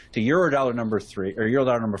 to Eurodollar number 3, or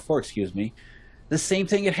Eurodollar number 4, excuse me. The same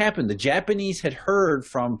thing had happened. The Japanese had heard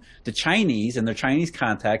from the Chinese and their Chinese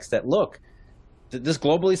contacts that, look, this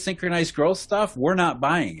globally synchronized growth stuff, we're not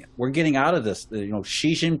buying it. We're getting out of this.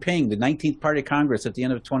 Xi Jinping, the 19th Party Congress at the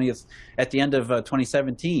end of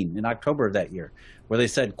 2017, in October of that year, where they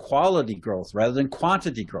said quality growth rather than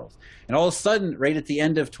quantity growth. And all of a sudden, right at the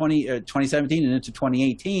end of 2017 and into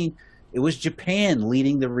 2018, it was Japan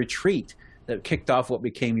leading the retreat that kicked off what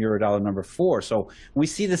became Eurodollar number 4. So we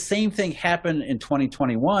see the same thing happen in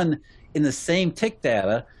 2021 in the same tick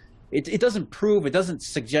data. It doesn't prove, it doesn't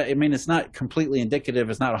suggest, I mean, it's not completely indicative,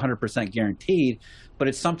 it's not 100% guaranteed, but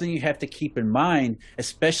it's something you have to keep in mind,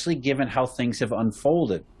 especially given how things have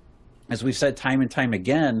unfolded. As we've said time and time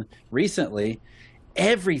again recently,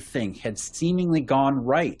 everything had seemingly gone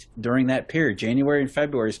right during that period, January and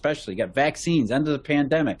February especially. You got vaccines, end of the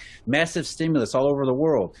pandemic, massive stimulus all over the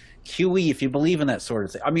world, QE, if you believe in that sort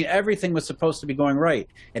of thing. I mean, everything was supposed to be going right.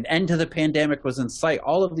 An end to the pandemic was in sight,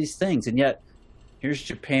 all of these things, and yet here's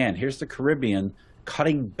Japan, here's the Caribbean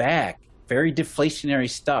cutting back, very deflationary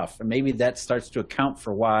stuff. And maybe that starts to account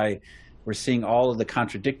for why we're seeing all of the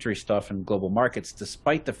contradictory stuff in global markets,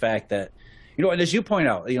 despite the fact that, and as you point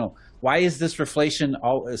out, why is this reflation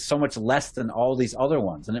so much less than all these other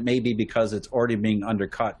ones? And it may be because it's already being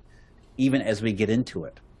undercut even as we get into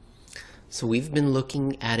it. So we've been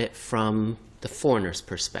looking at it from the foreigner's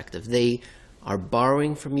perspective. They are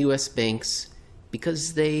borrowing from U.S. banks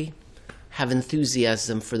because they have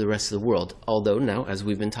enthusiasm for the rest of the world. Although now, as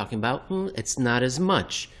we've been talking about, it's not as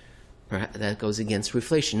much. Perhaps that goes against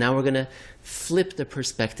reflation. Now we're going to flip the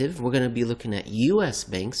perspective. We're going to be looking at U.S.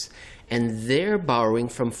 banks, and they're borrowing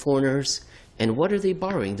from foreigners. And what are they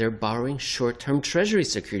borrowing? They're borrowing short-term Treasury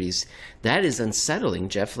securities. That is unsettling,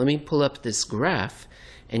 Jeff. Let me pull up this graph,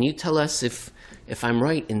 and you tell us if I'm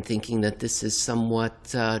right in thinking that this is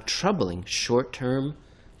somewhat troubling. Short-term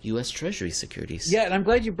U.S. Treasury securities. Yeah, and I'm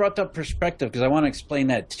glad you brought up perspective because I want to explain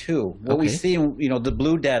that too. What we see, the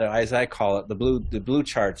blue data, as I call it, the blue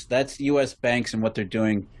charts, that's U.S. banks and what they're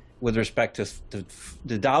doing with respect to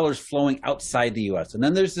the dollars flowing outside the U.S. And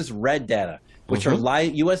then there's this red data, which are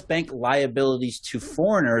U.S. bank liabilities to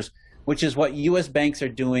foreigners, which is what U.S. banks are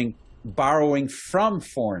doing, borrowing from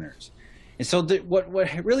foreigners. And so what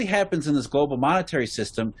really happens in this global monetary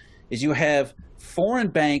system is you have foreign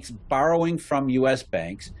banks borrowing from U.S.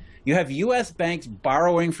 banks, you have U.S. banks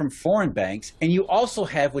borrowing from foreign banks, and you also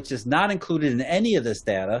have, which is not included in any of this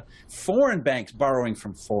data, foreign banks borrowing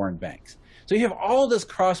from foreign banks. So you have all this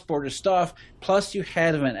cross-border stuff, plus you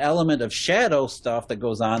have an element of shadow stuff that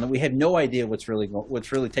goes on that we have no idea what's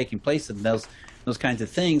really taking place in those kinds of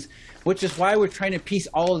things, which is why we're trying to piece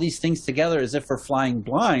all of these things together as if we're flying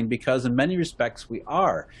blind, because in many respects we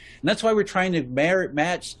are. And that's why we're trying to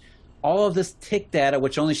match all of this tick data,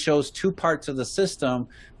 which only shows two parts of the system,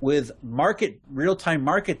 with real-time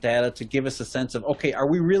market data to give us a sense of, okay,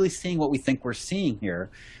 are we really seeing what we think we're seeing here,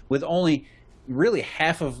 with only really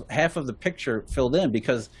half of the picture filled in,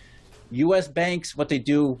 because U.S. banks, what they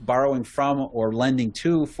do borrowing from or lending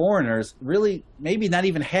to foreigners, really maybe not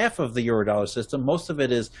even half of the Eurodollar system. Most of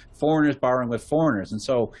it is foreigners borrowing with foreigners. And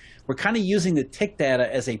so we're kind of using the tick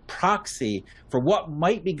data as a proxy for what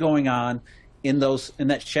might be going on in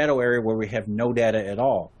that shadow area where we have no data at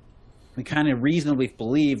all. We kind of reasonably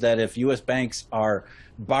believe that if U.S. banks are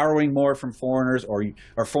borrowing more from foreigners, or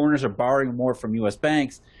foreigners are borrowing more from U.S.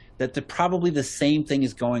 banks, that probably the same thing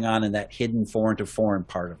is going on in that hidden foreign-to-foreign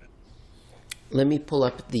part of it. Let me pull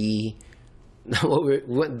up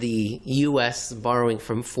what the U.S. borrowing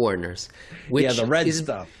from foreigners. Which the red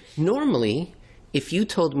stuff. Normally, if you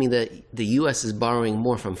told me that the U.S. is borrowing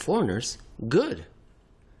more from foreigners, good.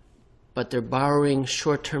 But they're borrowing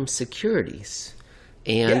short-term securities.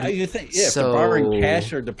 And if they're borrowing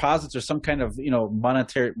cash or deposits or some kind of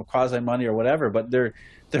monetary quasi money or whatever, but they're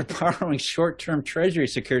borrowing short-term Treasury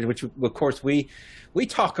securities, which of course we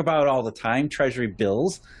talk about all the time, Treasury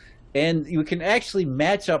bills. And you can actually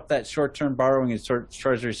match up that short-term borrowing and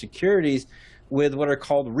Treasury securities with what are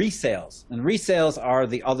called resales. And resales are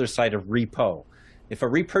the other side of repo. If a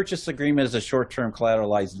repurchase agreement is a short-term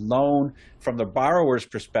collateralized loan, from the borrower's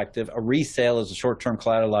perspective, a resale is a short-term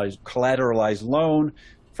collateralized loan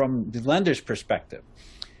from the lender's perspective.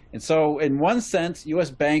 And so in one sense, U.S.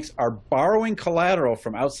 banks are borrowing collateral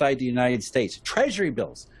from outside the United States, Treasury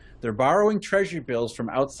bills. They're borrowing Treasury bills from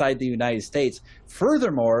outside the United States.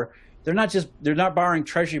 Furthermore, they're not borrowing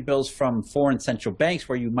Treasury bills from foreign central banks,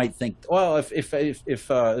 where you might think, well, if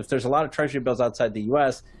there's a lot of Treasury bills outside the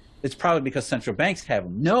U.S., it's probably because central banks have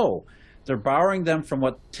them. No, they're borrowing them from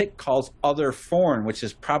what Tick calls other foreign, which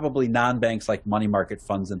is probably non-banks like money market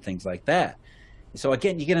funds and things like that. So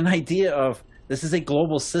again, you get an idea of this is a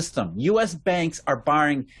global system. U.S. banks are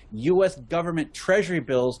borrowing U.S. government Treasury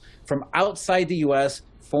bills from outside the U.S.,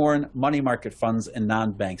 foreign money market funds and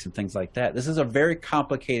non-banks and things like that. This is a very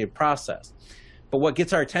complicated process. But what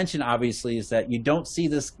gets our attention, obviously, is that you don't see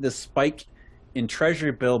this spike in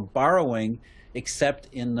Treasury bill borrowing except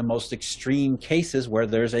in the most extreme cases where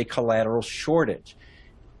there's a collateral shortage.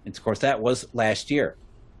 And of course, that was last year.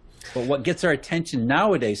 But what gets our attention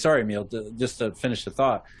nowadays, sorry, Emil, just to finish the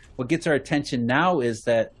thought, what gets our attention now is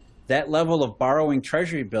that level of borrowing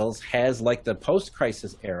Treasury bills has, like the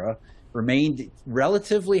post-crisis era, remained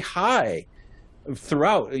relatively high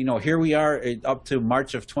throughout. Here we are up to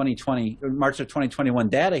March of 2021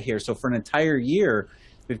 data here. So for an entire year,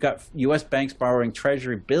 we've got U.S. banks borrowing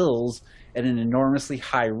Treasury bills at an enormously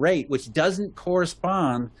high rate, which doesn't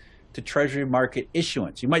correspond to Treasury market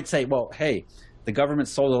issuance. You might say, well, hey, the government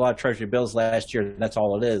sold a lot of Treasury bills last year. That's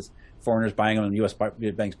all it is. Foreigners buying them and U.S.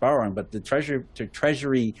 banks borrowing. But the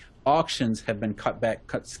Treasury auctions have been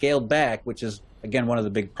scaled back, which is, again, one of the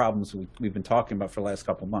big problems we've been talking about for the last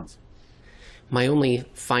couple of months. My only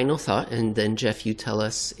final thought, and then Jeff, you tell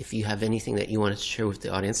us if you have anything that you wanted to share with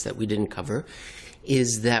the audience that we didn't cover,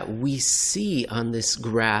 is that we see on this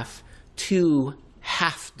graph two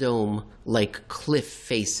half-dome-like cliff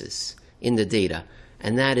faces in the data,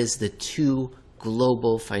 and that is the two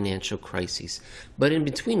global financial crises. But in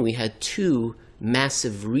between, we had two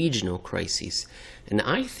massive regional crises. And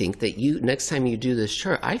I think that next time you do this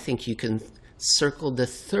chart, I think you can circle the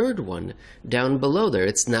third one down below there.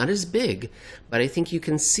 It's not as big, but I think you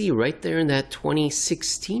can see right there in that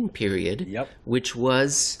 2016 period, yep, which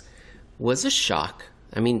was a shock.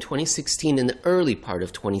 I mean, 2016, in the early part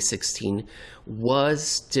of 2016,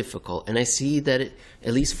 was difficult. And I see that,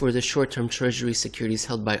 at least for the short-term Treasury securities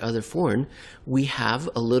held by other foreign, we have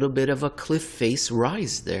a little bit of a cliff face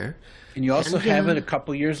rise there. And you also have it a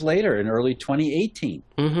couple years later, in early 2018.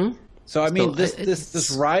 Mm-hmm. So, I mean,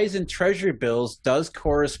 this rise in Treasury bills does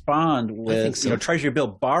correspond with Treasury bill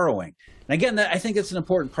borrowing. And again, I think that's an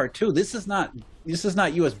important part, too. This is not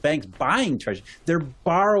U.S. banks buying Treasury. They're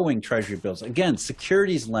borrowing Treasury bills. Again,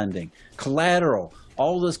 securities lending, collateral,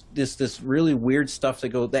 all this really weird stuff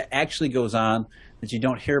that actually goes on that you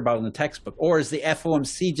don't hear about in the textbook. Or as the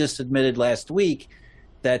FOMC just admitted last week,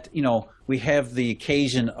 that we have the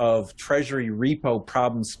occasion of Treasury repo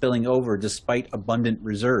problems spilling over despite abundant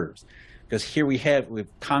reserves. Because here we have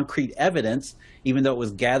concrete evidence, even though it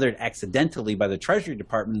was gathered accidentally by the Treasury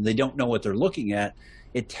Department and they don't know what they're looking at,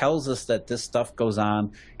 it tells us that this stuff goes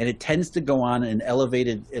on, and it tends to go on at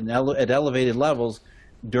elevated levels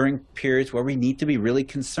during periods where we need to be really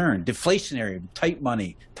concerned. Deflationary, tight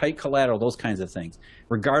money, tight collateral, those kinds of things,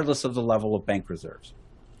 regardless of the level of bank reserves.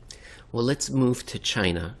 Well, let's move to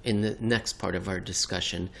China in the next part of our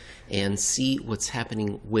discussion and see what's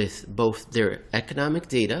happening with both their economic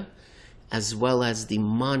data as well as the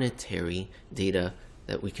monetary data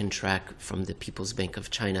that we can track from the People's Bank of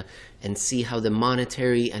China, and see how the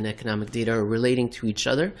monetary and economic data are relating to each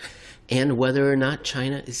other and whether or not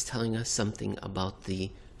China is telling us something about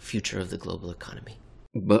the future of the global economy.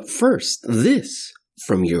 But first, this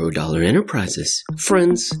from Eurodollar Enterprises.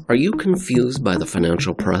 Friends, are you confused by the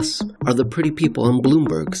financial press? Are the pretty people on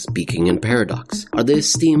Bloomberg speaking in paradox? Are the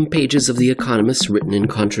esteemed pages of The Economist written in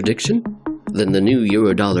contradiction? Then the new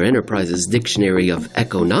Eurodollar Enterprises Dictionary of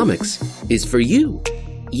Economics is for you.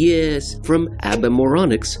 Yes, from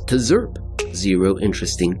Abamoronics to ZERP. Zero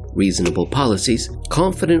interesting, reasonable policies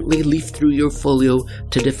confidently leaf through your folio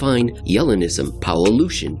to define Yellenism,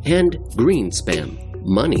 Powellution, and Greenspan.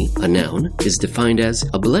 Money, a noun, is defined as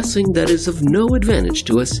a blessing that is of no advantage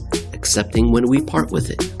to us, excepting when we part with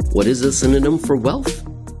it. What is a synonym for wealth?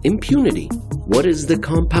 Impunity. What is the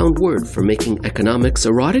compound word for making economics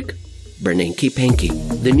erotic? Bernanke Panky.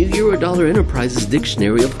 The new Eurodollar Enterprises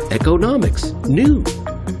Dictionary of Economics. New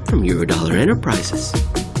from Eurodollar Enterprises.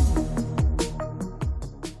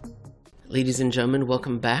 Ladies and gentlemen,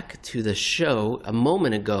 welcome back to the show. A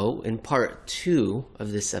moment ago, in part 2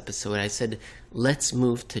 of this episode, I said, let's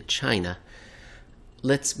move to China.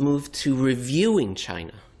 Let's move to reviewing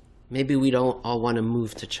China. Maybe we don't all want to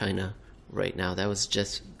move to China right now. That was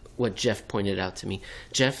just what Jeff pointed out to me.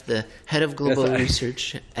 Jeff, the head of global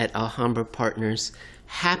research at Alhambra Partners,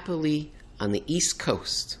 happily on the East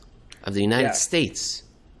Coast of the United States.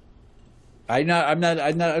 I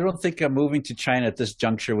don't think moving to China at this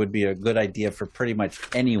juncture would be a good idea for pretty much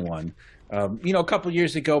anyone. A couple of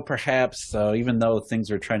years ago, perhaps, even though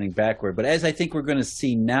things are trending backward. But as I think we're going to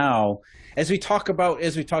see now, as we talked about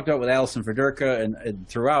with Alison Federica and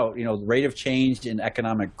throughout, the rate of change in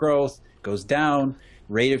economic growth goes down,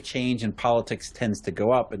 rate of change in politics tends to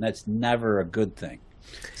go up, and that's never a good thing.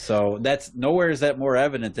 So that's nowhere is that more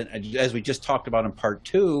evident than, as we just talked about in part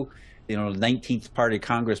 2, the 19th Party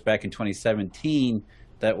Congress back in 2017,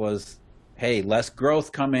 that was, hey, less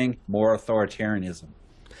growth coming, more authoritarianism.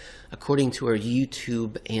 According to our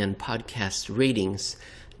YouTube and podcast ratings,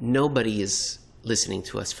 nobody is listening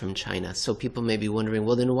to us from China. So people may be wondering,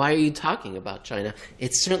 well, then why are you talking about China?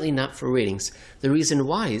 It's certainly not for ratings. The reason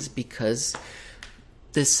why is because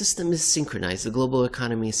the system is synchronized. The global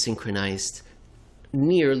economy is synchronized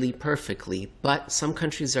nearly perfectly, but some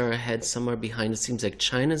countries are ahead, some are behind. It seems like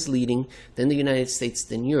China's leading, then the United States,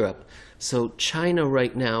 then Europe. So China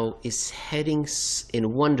right now is heading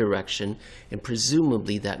in one direction, and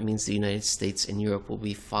presumably that means the United States and Europe will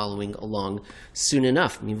be following along soon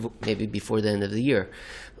enough, maybe before the end of the year.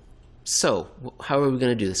 So how are we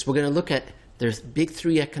going to do this? We're going to look at their big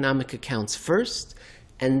 3 economic accounts first,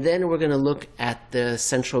 and then we're going to look at the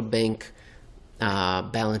central bank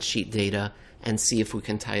balance sheet data and see if we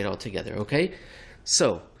can tie it all together, okay?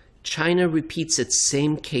 So, China repeats its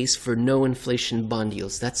same case for no inflation bond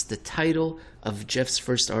yields. That's the title of Jeff's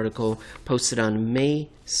first article posted on May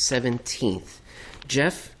 17th.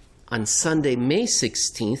 Jeff, on Sunday, May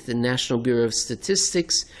 16th, the National Bureau of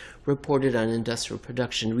Statistics reported on industrial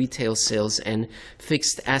production, retail sales, and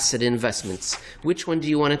fixed asset investments. Which one do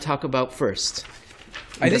you want to talk about first?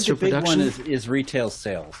 I think the big one is retail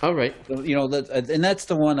sales. All right. And that's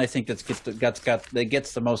the one I think that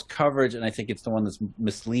gets the most coverage, and I think it's the one that's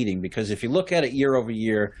misleading, because if you look at it year over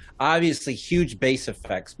year, obviously huge base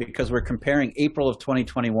effects, because we're comparing April of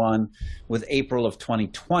 2021 with April of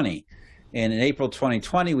 2020. And in April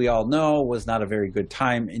 2020, we all know, was not a very good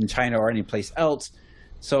time in China or any place else.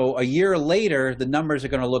 So a year later, the numbers are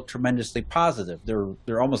going to look tremendously positive.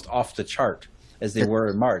 They're almost off the chart as they were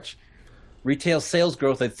in March. Retail sales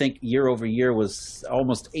growth, I think, year over year was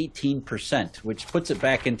almost 18%, which puts it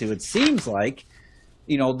back into, it seems like,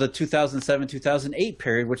 the 2007-2008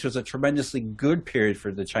 period, which was a tremendously good period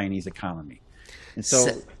for the Chinese economy. And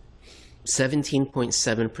so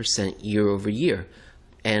 17.7% year over year.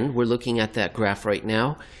 And we're looking at that graph right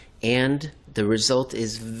now, and the result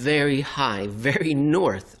is very high, very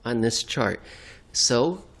north on this chart.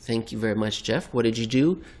 So thank you very much, Jeff. What did you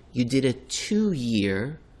do? You did a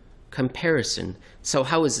 2-year comparison. So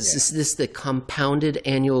how is this? Is this the compounded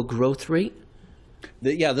annual growth rate?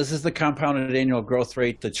 This is the compounded annual growth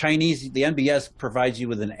rate. The NBS provides you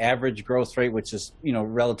with an average growth rate, which is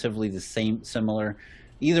relatively the same, similar.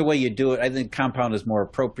 either way you do it, I think compound is more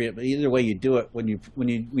appropriate. But either way you do it, when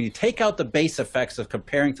you take out the base effects of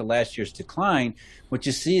comparing to last year's decline, what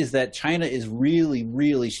you see is that China is really,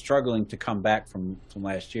 really struggling to come back from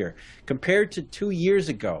last year compared to 2 years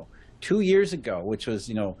ago. 2 years ago, which was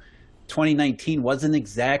 2019, wasn't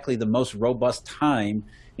exactly the most robust time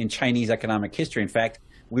in Chinese economic history. In fact,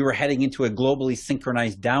 we were heading into a globally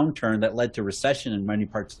synchronized downturn that led to recession in many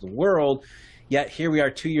parts of the world. Yet here we are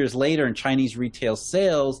 2 years later, and Chinese retail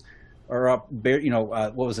sales are up,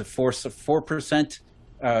 what was it, 4%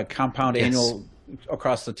 compound annual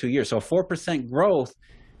across the 2 years. So 4% growth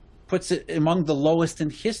puts it among the lowest in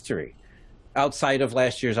history outside of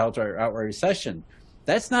last year's outright recession.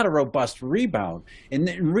 That's not a robust rebound. And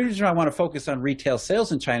the reason I want to focus on retail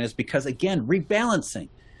sales in China is because, again, rebalancing.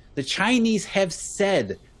 The Chinese have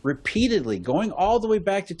said repeatedly, going all the way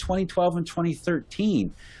back to 2012 and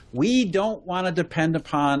 2013, we don't want to depend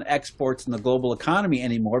upon exports in the global economy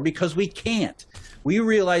anymore because we can't. We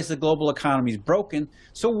realize the global economy is broken,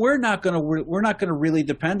 so we're not going to really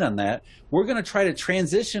depend on that. We're going to try to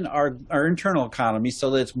transition our internal economy so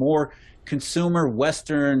that it's more consumer,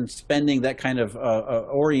 Western spending, that kind of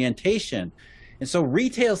orientation. And so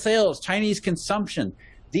retail sales, Chinese consumption,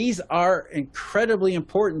 these are incredibly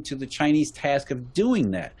important to the Chinese task of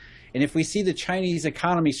doing that. And if we see the Chinese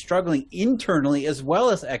economy struggling internally as well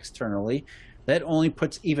as externally, that only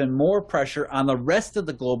puts even more pressure on the rest of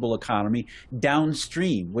the global economy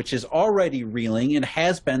downstream, which is already reeling and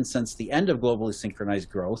has been since the end of globally synchronized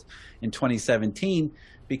growth in 2017,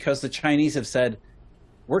 because the Chinese have said,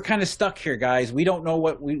 we're kind of stuck here, guys. We don't know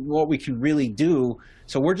what we can really do.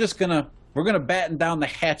 So we're going to batten down the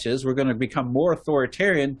hatches. We're going to become more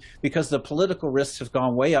authoritarian because the political risks have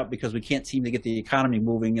gone way up because we can't seem to get the economy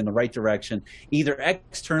moving in the right direction, either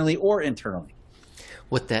externally or internally.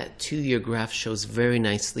 What that 2-year graph shows very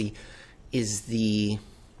nicely is the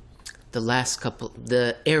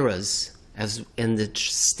eras and the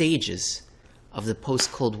stages of the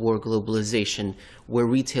post-Cold War globalization where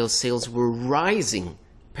retail sales were rising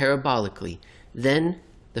parabolically. Then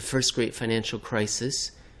the first great financial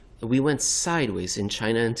crisis, we went sideways in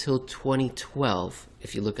China until 2012,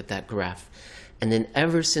 if you look at that graph. And then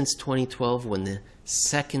ever since 2012, when the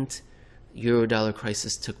second Eurodollar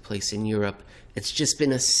crisis took place in Europe, it's just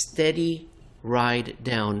been a steady ride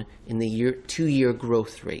down in the 2-year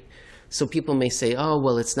growth rate. So people may say, oh,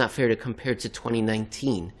 well, it's not fair to compare to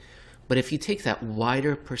 2019. But if you take that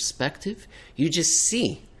wider perspective, you just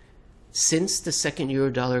see since the second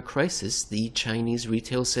Eurodollar crisis, the Chinese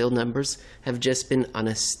retail sale numbers have just been on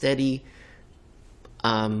a steady,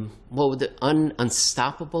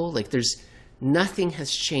 unstoppable. Like nothing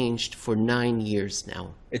has changed for 9 years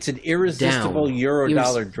now. It's an irresistible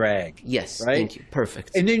Eurodollar drag. Yes, right? Thank you.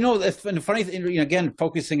 Perfect. And the funny thing, again,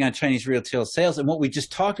 focusing on Chinese retail sales and what we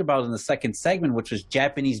just talked about in the second segment, which was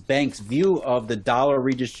Japanese banks' view of the dollar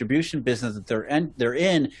redistribution business that they're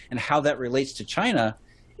in and how that relates to China.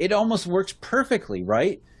 It almost works perfectly,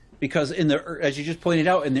 right? Because as you just pointed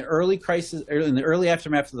out, in the early crisis, in the early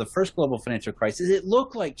aftermath of the first global financial crisis, it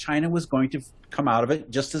looked like China was going to come out of it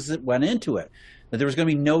just as it went into it, that there was going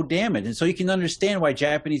to be no damage. And so you can understand why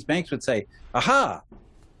Japanese banks would say, aha,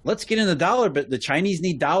 let's get in the dollar, but the Chinese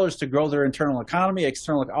need dollars to grow their internal economy,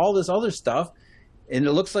 external, all this other stuff. And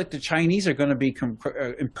it looks like the Chinese are going to be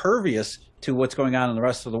impervious to what's going on in the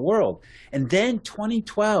rest of the world. And then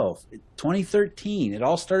 2012, 2013, it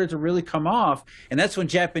all started to really come off. And that's when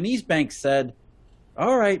Japanese banks said,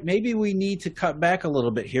 all right, maybe we need to cut back a little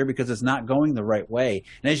bit here because it's not going the right way.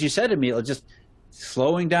 And as you said to me, it's just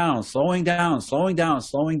slowing down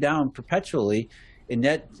perpetually. And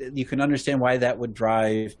that you can understand why that would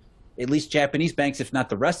drive at least Japanese banks, if not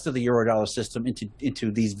the rest of the Eurodollar system, into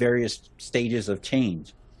these various stages of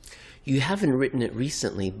change. You haven't written it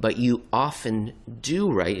recently, but you often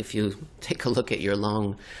do write, if you take a look at your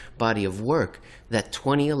long body of work, that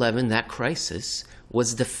 2011, that crisis,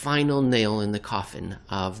 was the final nail in the coffin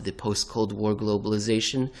of the post-Cold War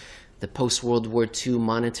globalization, the post-World War II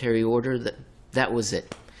monetary order. That was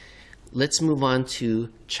it. Let's move on to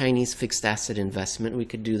Chinese fixed asset investment. We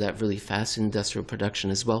could do that really fast, industrial production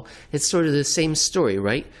as well. It's sort of the same story,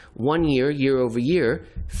 right? 1 year, year over year,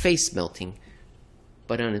 face melting.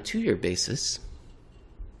 But on a 2-year basis.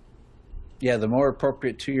 Yeah, the more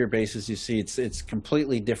appropriate 2-year basis you see, it's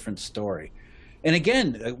completely different story. And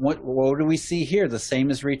again, what do we see here? The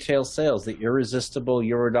same as retail sales, the irresistible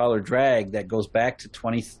Eurodollar drag that goes back to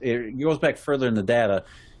it goes back further in the data,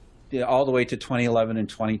 all the way to 2011 and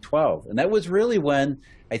 2012. And that was really when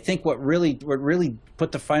I think what really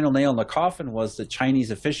put the final nail in the coffin was that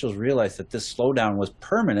Chinese officials realized that this slowdown was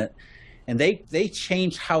permanent, and they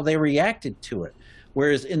changed how they reacted to it.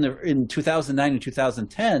 Whereas in 2009 and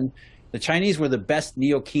 2010, the Chinese were the best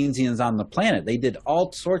neo-Keynesians on the planet. They did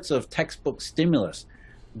all sorts of textbook stimulus,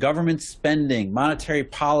 government spending, monetary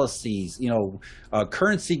policies,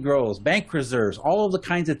 currency growth, bank reserves, all of the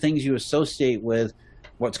kinds of things you associate with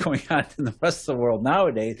what's going on in the rest of the world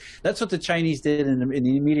nowadays. That's what the Chinese did in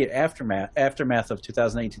the immediate aftermath of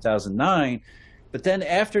 2008, 2009. But then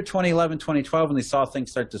after 2011, 2012, when they saw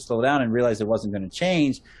things start to slow down and realized it wasn't going to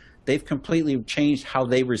change, they've completely changed how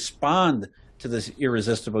they respond to this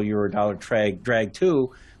irresistible euro-dollar drag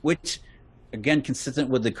too, which, again, consistent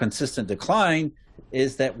with the consistent decline,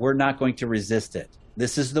 is that we're not going to resist it.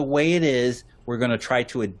 This is the way it is. We're going to try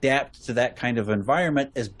to adapt to that kind of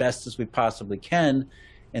environment as best as we possibly can.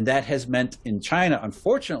 And that has meant in China,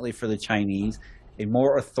 unfortunately for the Chinese, a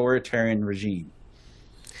more authoritarian regime.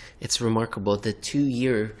 It's remarkable, the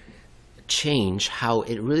 2-year change, how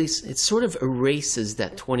it sort of erases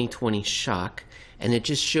that 2020 shock, and it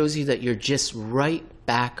just shows you that you're just right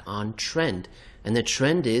back on trend. And the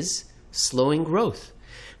trend is slowing growth.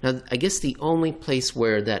 Now, I guess the only place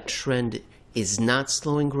where that trend is not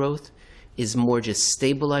slowing growth, is more just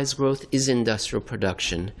stabilized growth, is industrial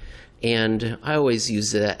production. And I always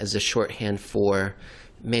use that as a shorthand for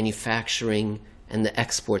manufacturing and the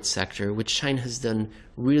export sector, which China has done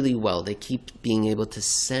really well. They keep being able to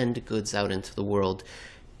send goods out into the world,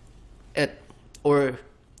 or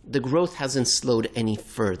the growth hasn't slowed any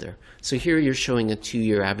further. So here you're showing a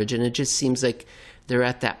 2-year average, and it just seems like they're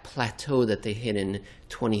at that plateau that they hit in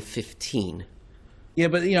 2015. Yeah,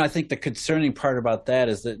 but I think the concerning part about that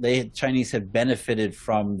is that Chinese have benefited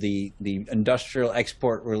from the industrial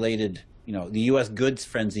export related, the U.S. goods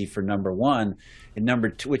frenzy for number one, and number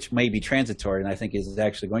two, which may be transitory, and I think is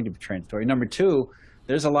actually going to be transitory. Number two,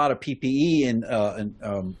 there's a lot of PPE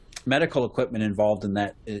and medical equipment involved in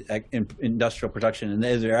that in industrial production, and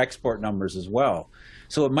there's their export numbers as well.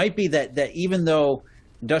 So it might be that even though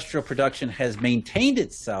industrial production has maintained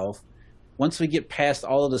itself, once we get past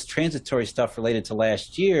all of this transitory stuff related to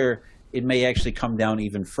last year, it may actually come down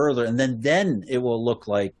even further, and then it will look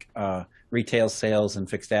like retail sales and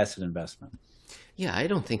fixed asset investment. Yeah, I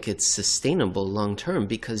don't think it's sustainable long term,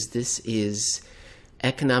 because this is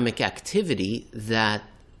economic activity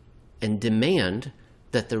and demand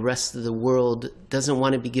that the rest of the world doesn't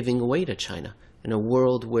want to be giving away to China. In a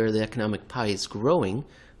world where the economic pie is growing,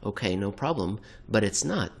 okay, no problem, but it's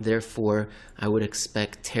not. Therefore, I would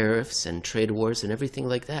expect tariffs and trade wars and everything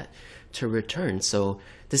like that to return. So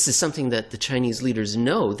this is something that the Chinese leaders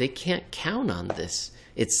know. They can't count on this.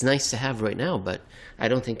 It's nice to have right now, but I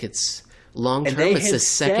don't think it's long term. It's a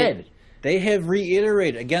second. They have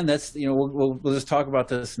reiterated, again, that's, we'll just talk about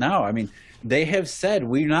this now. I mean, they have said,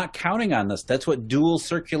 we're not counting on this. That's what dual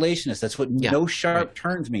circulation is. That's what no sharp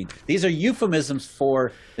turns mean. These are euphemisms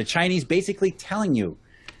for the Chinese basically telling you,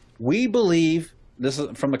 we believe, this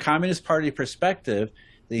is from a Communist Party perspective,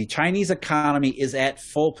 the Chinese economy is at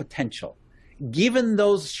full potential. Given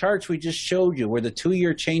those charts we just showed you, where the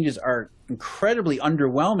 2-year changes are incredibly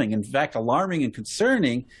underwhelming, in fact, alarming and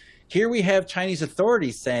concerning, here we have Chinese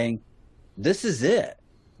authorities saying, this is it.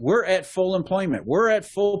 We're at full employment. We're at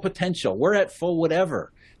full potential. We're at full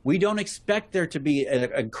whatever. We don't expect there to be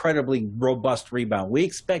an incredibly robust rebound. We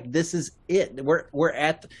expect this is it. We're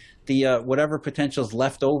at the whatever potential is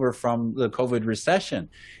left over from the COVID recession.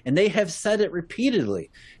 And they have said it repeatedly.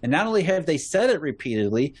 And not only have they said it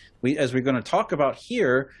repeatedly, as we're going to talk about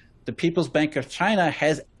here, the People's Bank of China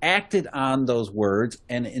has acted on those words.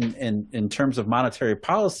 And in terms of monetary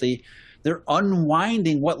policy, they're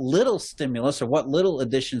unwinding what little stimulus or what little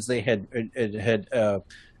additions they had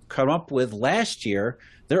come up with last year.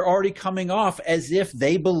 They're already coming off as if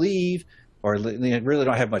they believe, or they really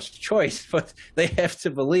don't have much choice, but they have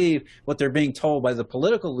to believe what they're being told by the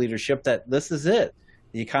political leadership, that this is it.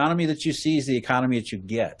 The economy that you see is the economy that you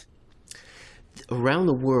get. Around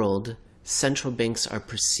the world, central banks are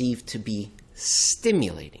perceived to be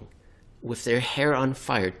stimulating, with their hair on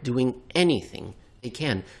fire, doing anything they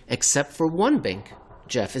can, except for one bank.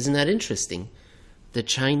 Jeff, isn't that interesting? The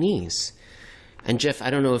Chinese. And Jeff, I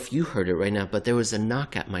don't know if you heard it right now, but there was a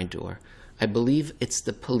knock at my door. I believe it's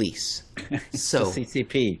the police. So, the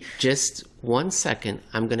CCP. Just 1 second.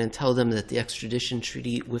 I'm going to tell them that the extradition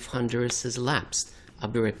treaty with Honduras has lapsed. I'll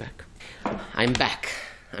be right back. I'm back.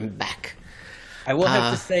 I will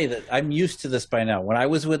have to say that I'm used to this by now. When I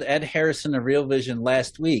was with Ed Harrison of Real Vision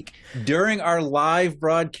last week, during our live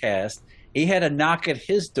broadcast, he had a knock at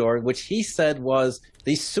his door, which he said was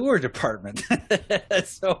the sewer department.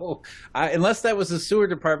 So unless that was the sewer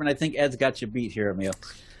department, I think Ed's got you beat here, Emil.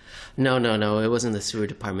 No. It wasn't the sewer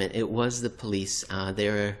department. It was the police.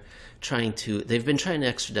 They're they've been trying to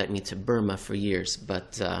extradite me to Burma for years,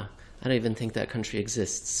 but I don't even think that country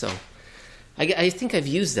exists. So I think I've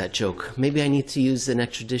used that joke. Maybe I need to use an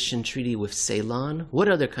extradition treaty with Ceylon. What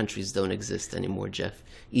other countries don't exist anymore, Jeff?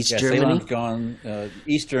 East Germany? Ceylon's gone.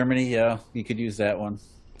 East Germany, yeah, you could use that one.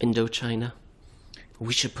 Indochina?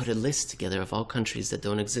 We should put a list together of all countries that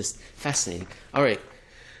don't exist. Fascinating. All right.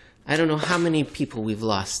 I don't know how many people we've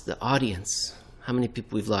lost, the audience, how many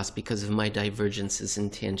people we've lost because of my divergences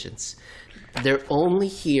and tangents. They're only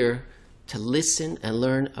here to listen and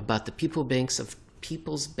learn about the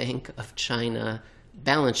People's Bank of China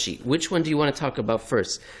balance sheet. Which one do you want to talk about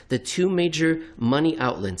first? The two major money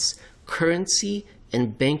outlets, currency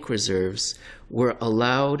and bank reserves, were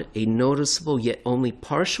allowed a noticeable yet only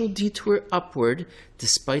partial detour upward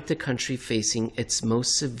despite the country facing its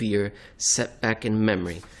most severe setback in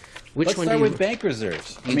memory. Let's start with bank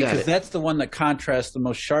reserves. Because that's the one that contrasts the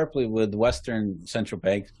most sharply with Western central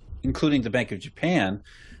banks, including the Bank of Japan,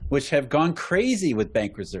 which have gone crazy with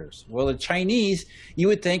bank reserves. Well, the Chinese, you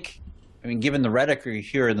would think, given the rhetoric you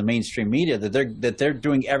hear in the mainstream media, that they're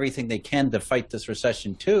doing everything they can to fight this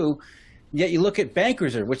recession too. Yet you look at bank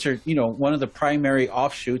reserve, which are one of the primary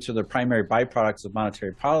offshoots or the primary byproducts of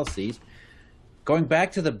monetary policies. Going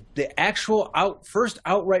back to the actual first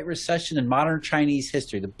outright recession in modern Chinese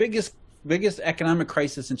history, the biggest economic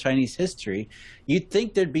crisis in Chinese history, you'd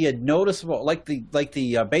think there'd be a noticeable, like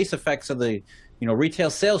the base effects of the retail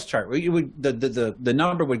sales chart. The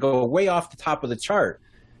number would go way off the top of the chart,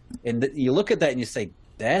 and you look at that and you say,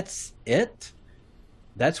 that's it.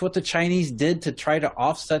 That's what the Chinese did to try to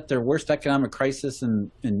offset their worst economic crisis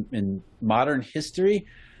in modern history.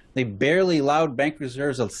 They barely allowed bank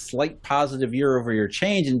reserves a slight positive year-over-year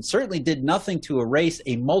change, and certainly did nothing to erase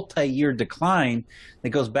a multi-year decline that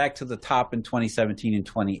goes back to the top in 2017 and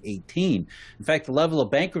 2018. In fact, the level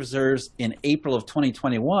of bank reserves in April of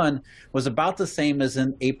 2021 was about the same as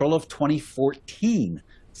in April of 2014,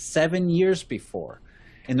 7 years before.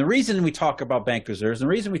 And the reason we talk about bank reserves, and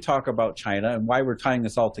the reason we talk about China, and why we're tying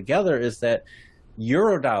this all together, is that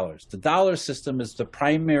Eurodollars, the dollar system, is the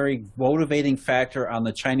primary motivating factor on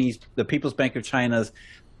the People's Bank of China's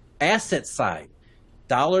asset side.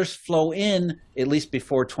 Dollars flow in, at least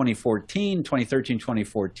before 2013,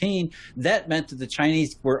 2014. That meant that the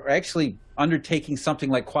Chinese were actually undertaking something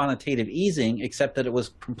like quantitative easing, except that it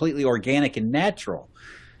was completely organic and natural.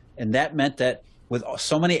 And that meant that with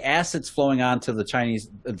so many assets flowing onto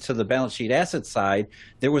the balance sheet asset side,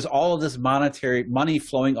 there was all of this monetary money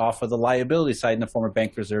flowing off of the liability side in the form of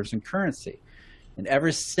bank reserves and currency. And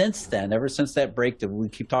ever since then, ever since that break that we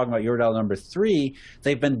keep talking about Eurodollar number 3,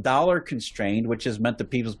 they've been dollar constrained, which has meant the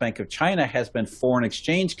People's Bank of China has been foreign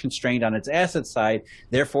exchange constrained on its asset side.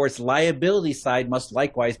 Therefore, its liability side must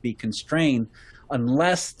likewise be constrained,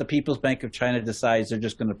 unless the People's Bank of China decides they're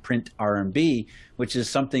just going to print RMB, which is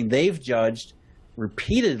something they've judged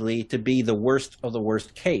repeatedly to be the worst of the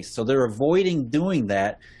worst case. So they're avoiding doing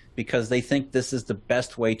that because they think this is the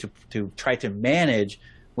best way to try to manage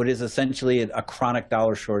what is essentially a chronic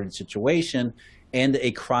dollar shortage situation and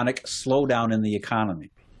a chronic slowdown in the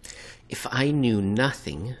economy. If I knew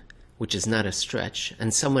nothing, which is not a stretch,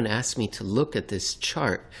 and someone asked me to look at this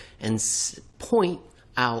chart and point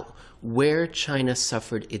out where China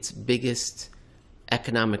suffered its biggest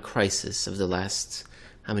economic crisis of the last,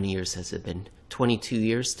 how many years has it been? 22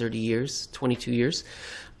 years, 30 years, 22 years?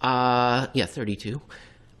 32.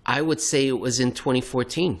 I would say it was in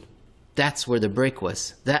 2014. That's where the break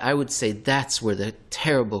was. I would say that's where the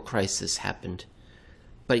terrible crisis happened.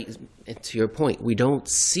 But to your point, we don't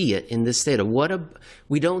see it in this data.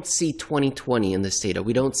 We don't see 2020 in this data.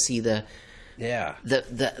 We don't see the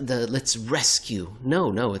let's rescue.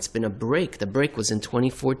 No, it's been a break. The break was in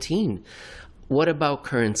 2014. What about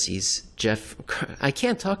currencies, Jeff? I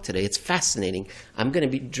can't talk today. It's fascinating. I'm going to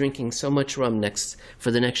be drinking so much rum for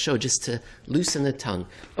the next show just to loosen the tongue.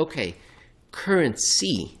 Okay,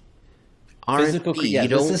 currency. Physical, RMB. You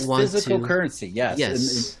don't want physical currency. Yes.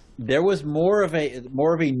 Yes. And there was more of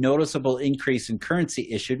a noticeable increase in currency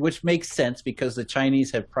issued, which makes sense because the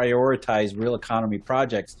Chinese have prioritized real economy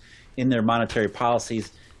projects in their monetary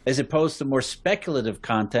policies, as opposed to more speculative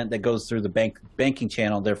content that goes through the banking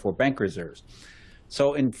channel, therefore bank reserves.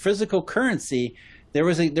 So in physical currency, there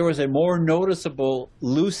was a more noticeable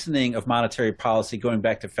loosening of monetary policy going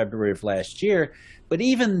back to February of last year. But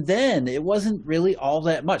even then, it wasn't really all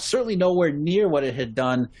that much. Certainly nowhere near what it had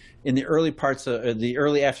done in the early parts of the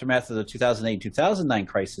early aftermath of the 2008-2009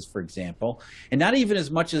 crisis, for example, and not even as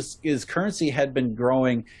much as currency had been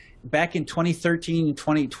growing back in 2013 and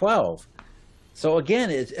 2012. So again,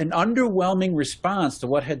 it's an underwhelming response to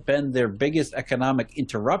what had been their biggest economic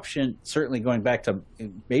interruption, certainly going back to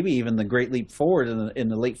maybe even the Great Leap Forward in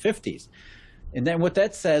the late 50s. And then what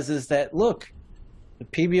that says is that, look, the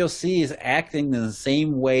PBOC is acting in the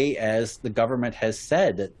same way as the government has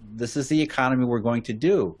said, that this is the economy we're going to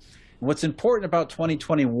do. And what's important about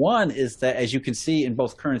 2021 is that, as you can see in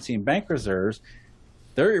both currency and bank reserves,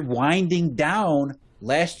 they're winding down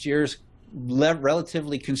last year's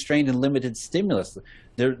relatively constrained and limited stimulus.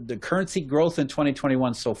 The currency growth in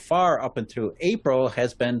 2021 so far up until April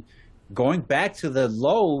has been going back to the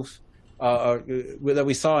lows that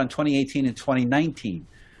we saw in 2018 and 2019.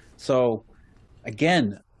 So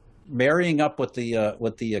again, marrying up what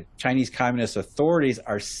the Chinese Communist authorities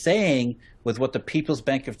are saying with what the People's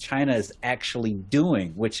Bank of China is actually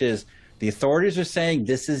doing, which is the authorities are saying,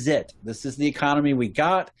 this is it. This is the economy we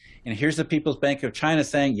got. And here's the People's Bank of China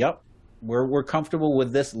saying, yep, we're comfortable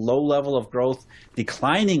with this low level of growth,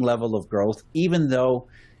 declining level of growth, even though,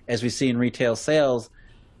 as we see in retail sales,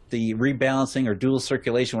 the rebalancing or dual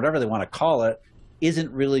circulation, whatever they want to call it,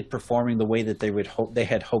 isn't really performing the way that they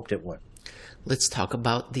had hoped it would. Let's talk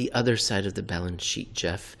about the other side of the balance sheet,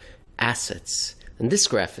 Jeff. Assets. And this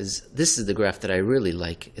is the graph that I really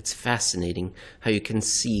like. It's fascinating how you can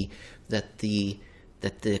see that the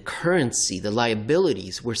currency, the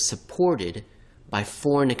liabilities were supported by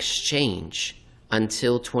foreign exchange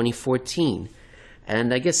until 2014.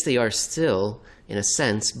 And I guess they are still, in a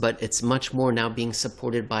sense, but it's much more now being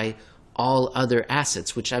supported by all other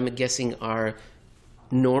assets, which I'm guessing are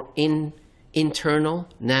internal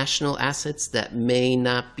national assets that may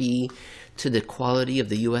not be to the quality of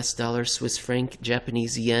the US dollar, Swiss franc,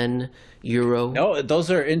 Japanese yen, euro. No, those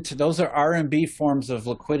are RMB forms of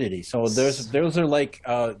liquidity. So those are like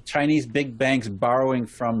Chinese big banks borrowing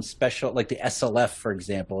from special, like the SLF, for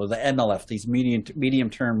example, or the MLF, these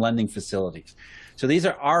medium-term lending facilities. So these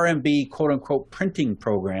are RMB, quote unquote, printing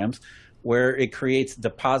programs where it creates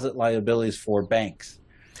deposit liabilities for banks,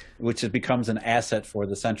 which becomes an asset for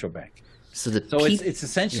the central bank. So it's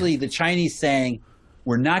essentially the Chinese saying,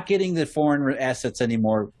 we're not getting the foreign assets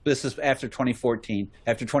anymore. This is after 2013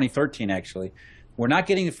 actually. We're not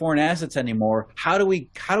getting the foreign assets anymore. How do we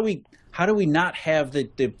not have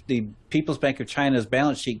the People's Bank of China's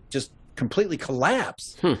balance sheet just completely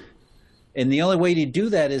collapse? And the only way to do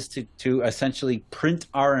that is to essentially print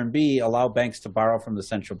RMB, allow banks to borrow from the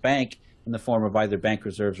central bank in the form of either bank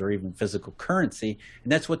reserves or even physical currency.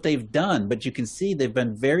 And that's what they've done. But you can see they've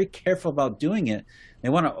been very careful about doing it. They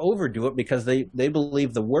want to overdo it because they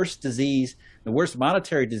believe the worst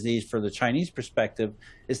monetary disease for the Chinese perspective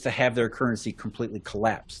is to have their currency completely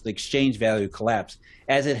collapse, the exchange value collapse,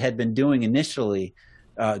 as it had been doing initially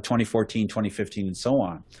 2014, 2015, and so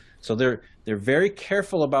on. So they're very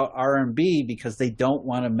careful about RMB because they don't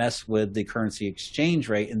want to mess with the currency exchange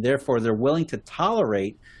rate, and therefore they're willing to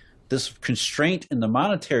tolerate this constraint in the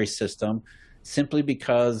monetary system simply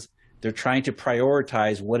because they're trying to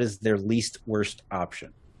prioritize what is their least worst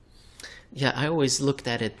option. Yeah, I always looked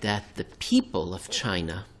at it that the people of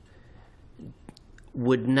China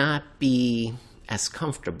would not be as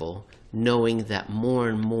comfortable knowing that more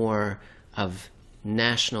and more of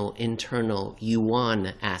national internal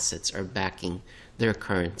yuan assets are backing their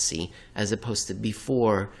currency, as opposed to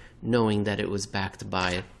before knowing that it was backed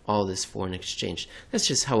by all this foreign exchange. That's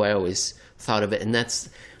just how I always thought of it, and that's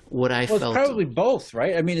what I felt. It's probably both,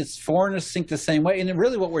 right? I mean, it's foreigners think the same way, and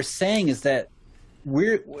really what we're saying is that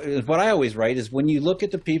what I always write is when you look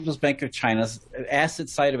at the People's Bank of China's asset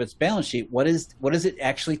side of its balance sheet, what is it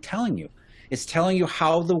actually telling you? It's telling you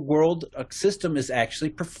how the world system is actually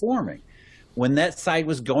performing. When that side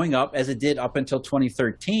was going up, as it did up until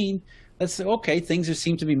 2013, let's say, okay, things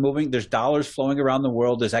seem to be moving. There's dollars flowing around the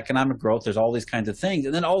world. There's economic growth. There's all these kinds of things.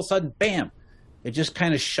 And then all of a sudden, bam, it just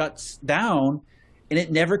kind of shuts down and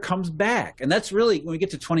it never comes back. And that's really, when we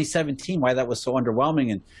get to 2017, why that was so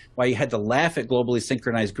underwhelming and why you had to laugh at globally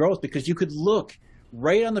synchronized growth, because you could look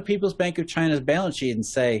right on the People's Bank of China's balance sheet and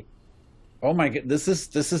say, oh my God, this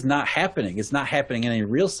is not happening. It's not happening in any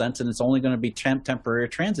real sense, and it's only going to be temporary or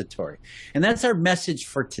transitory. And that's our message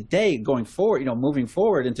for today going forward, moving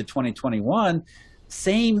forward into 2021,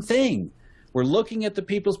 same thing. We're looking at the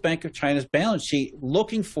People's Bank of China's balance sheet,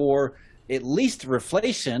 looking for at least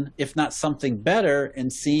reflation, if not something better,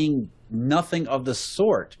 and seeing nothing of the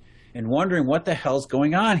sort and wondering what the hell's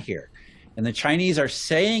going on here. And the Chinese are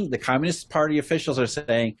saying, the Communist Party officials are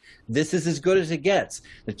saying, this is as good as it gets.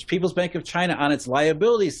 The People's Bank of China on its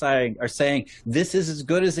liability side are saying, this is as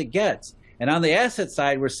good as it gets. And on the asset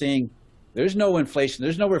side, we're seeing there's no inflation,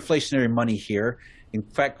 there's no reflationary money here. In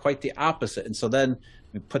fact, quite the opposite. And so then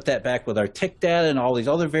We put that back with our tick data and all these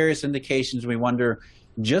other various indications. We wonder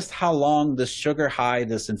just how long this sugar high,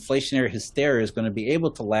 this inflationary hysteria is going to be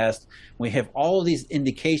able to last. We have all of these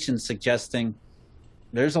indications suggesting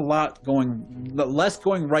there's a lot less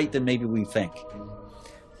going right than maybe we think.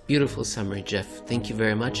 Beautiful summary, Jeff. Thank you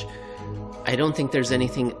very much. I don't think there's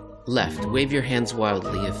anything left. Wave your hands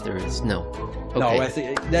wildly if there is. No. Okay. No, I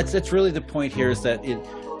think that's really the point here, is that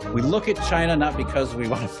we look at China not because we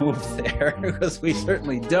want to move there, because we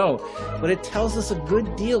certainly don't, but it tells us a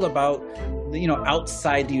good deal about,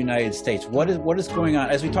 outside the United States. What is going on?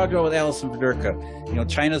 As we talked about with Alison Federica,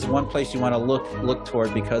 China's one place you want to look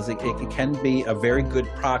toward, because it can be a very good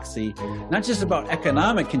proxy, not just about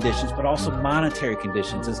economic conditions, but also monetary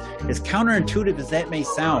conditions. As counterintuitive as that may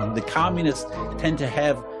sound, the communists tend to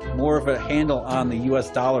have more of a handle on the U.S.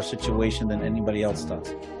 dollar situation than anybody else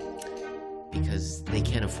does. Because they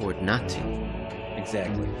can't afford not to.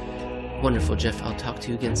 Exactly. Wonderful, Jeff. I'll talk to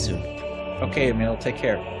you again soon. Okay, Emil. Take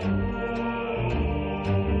care.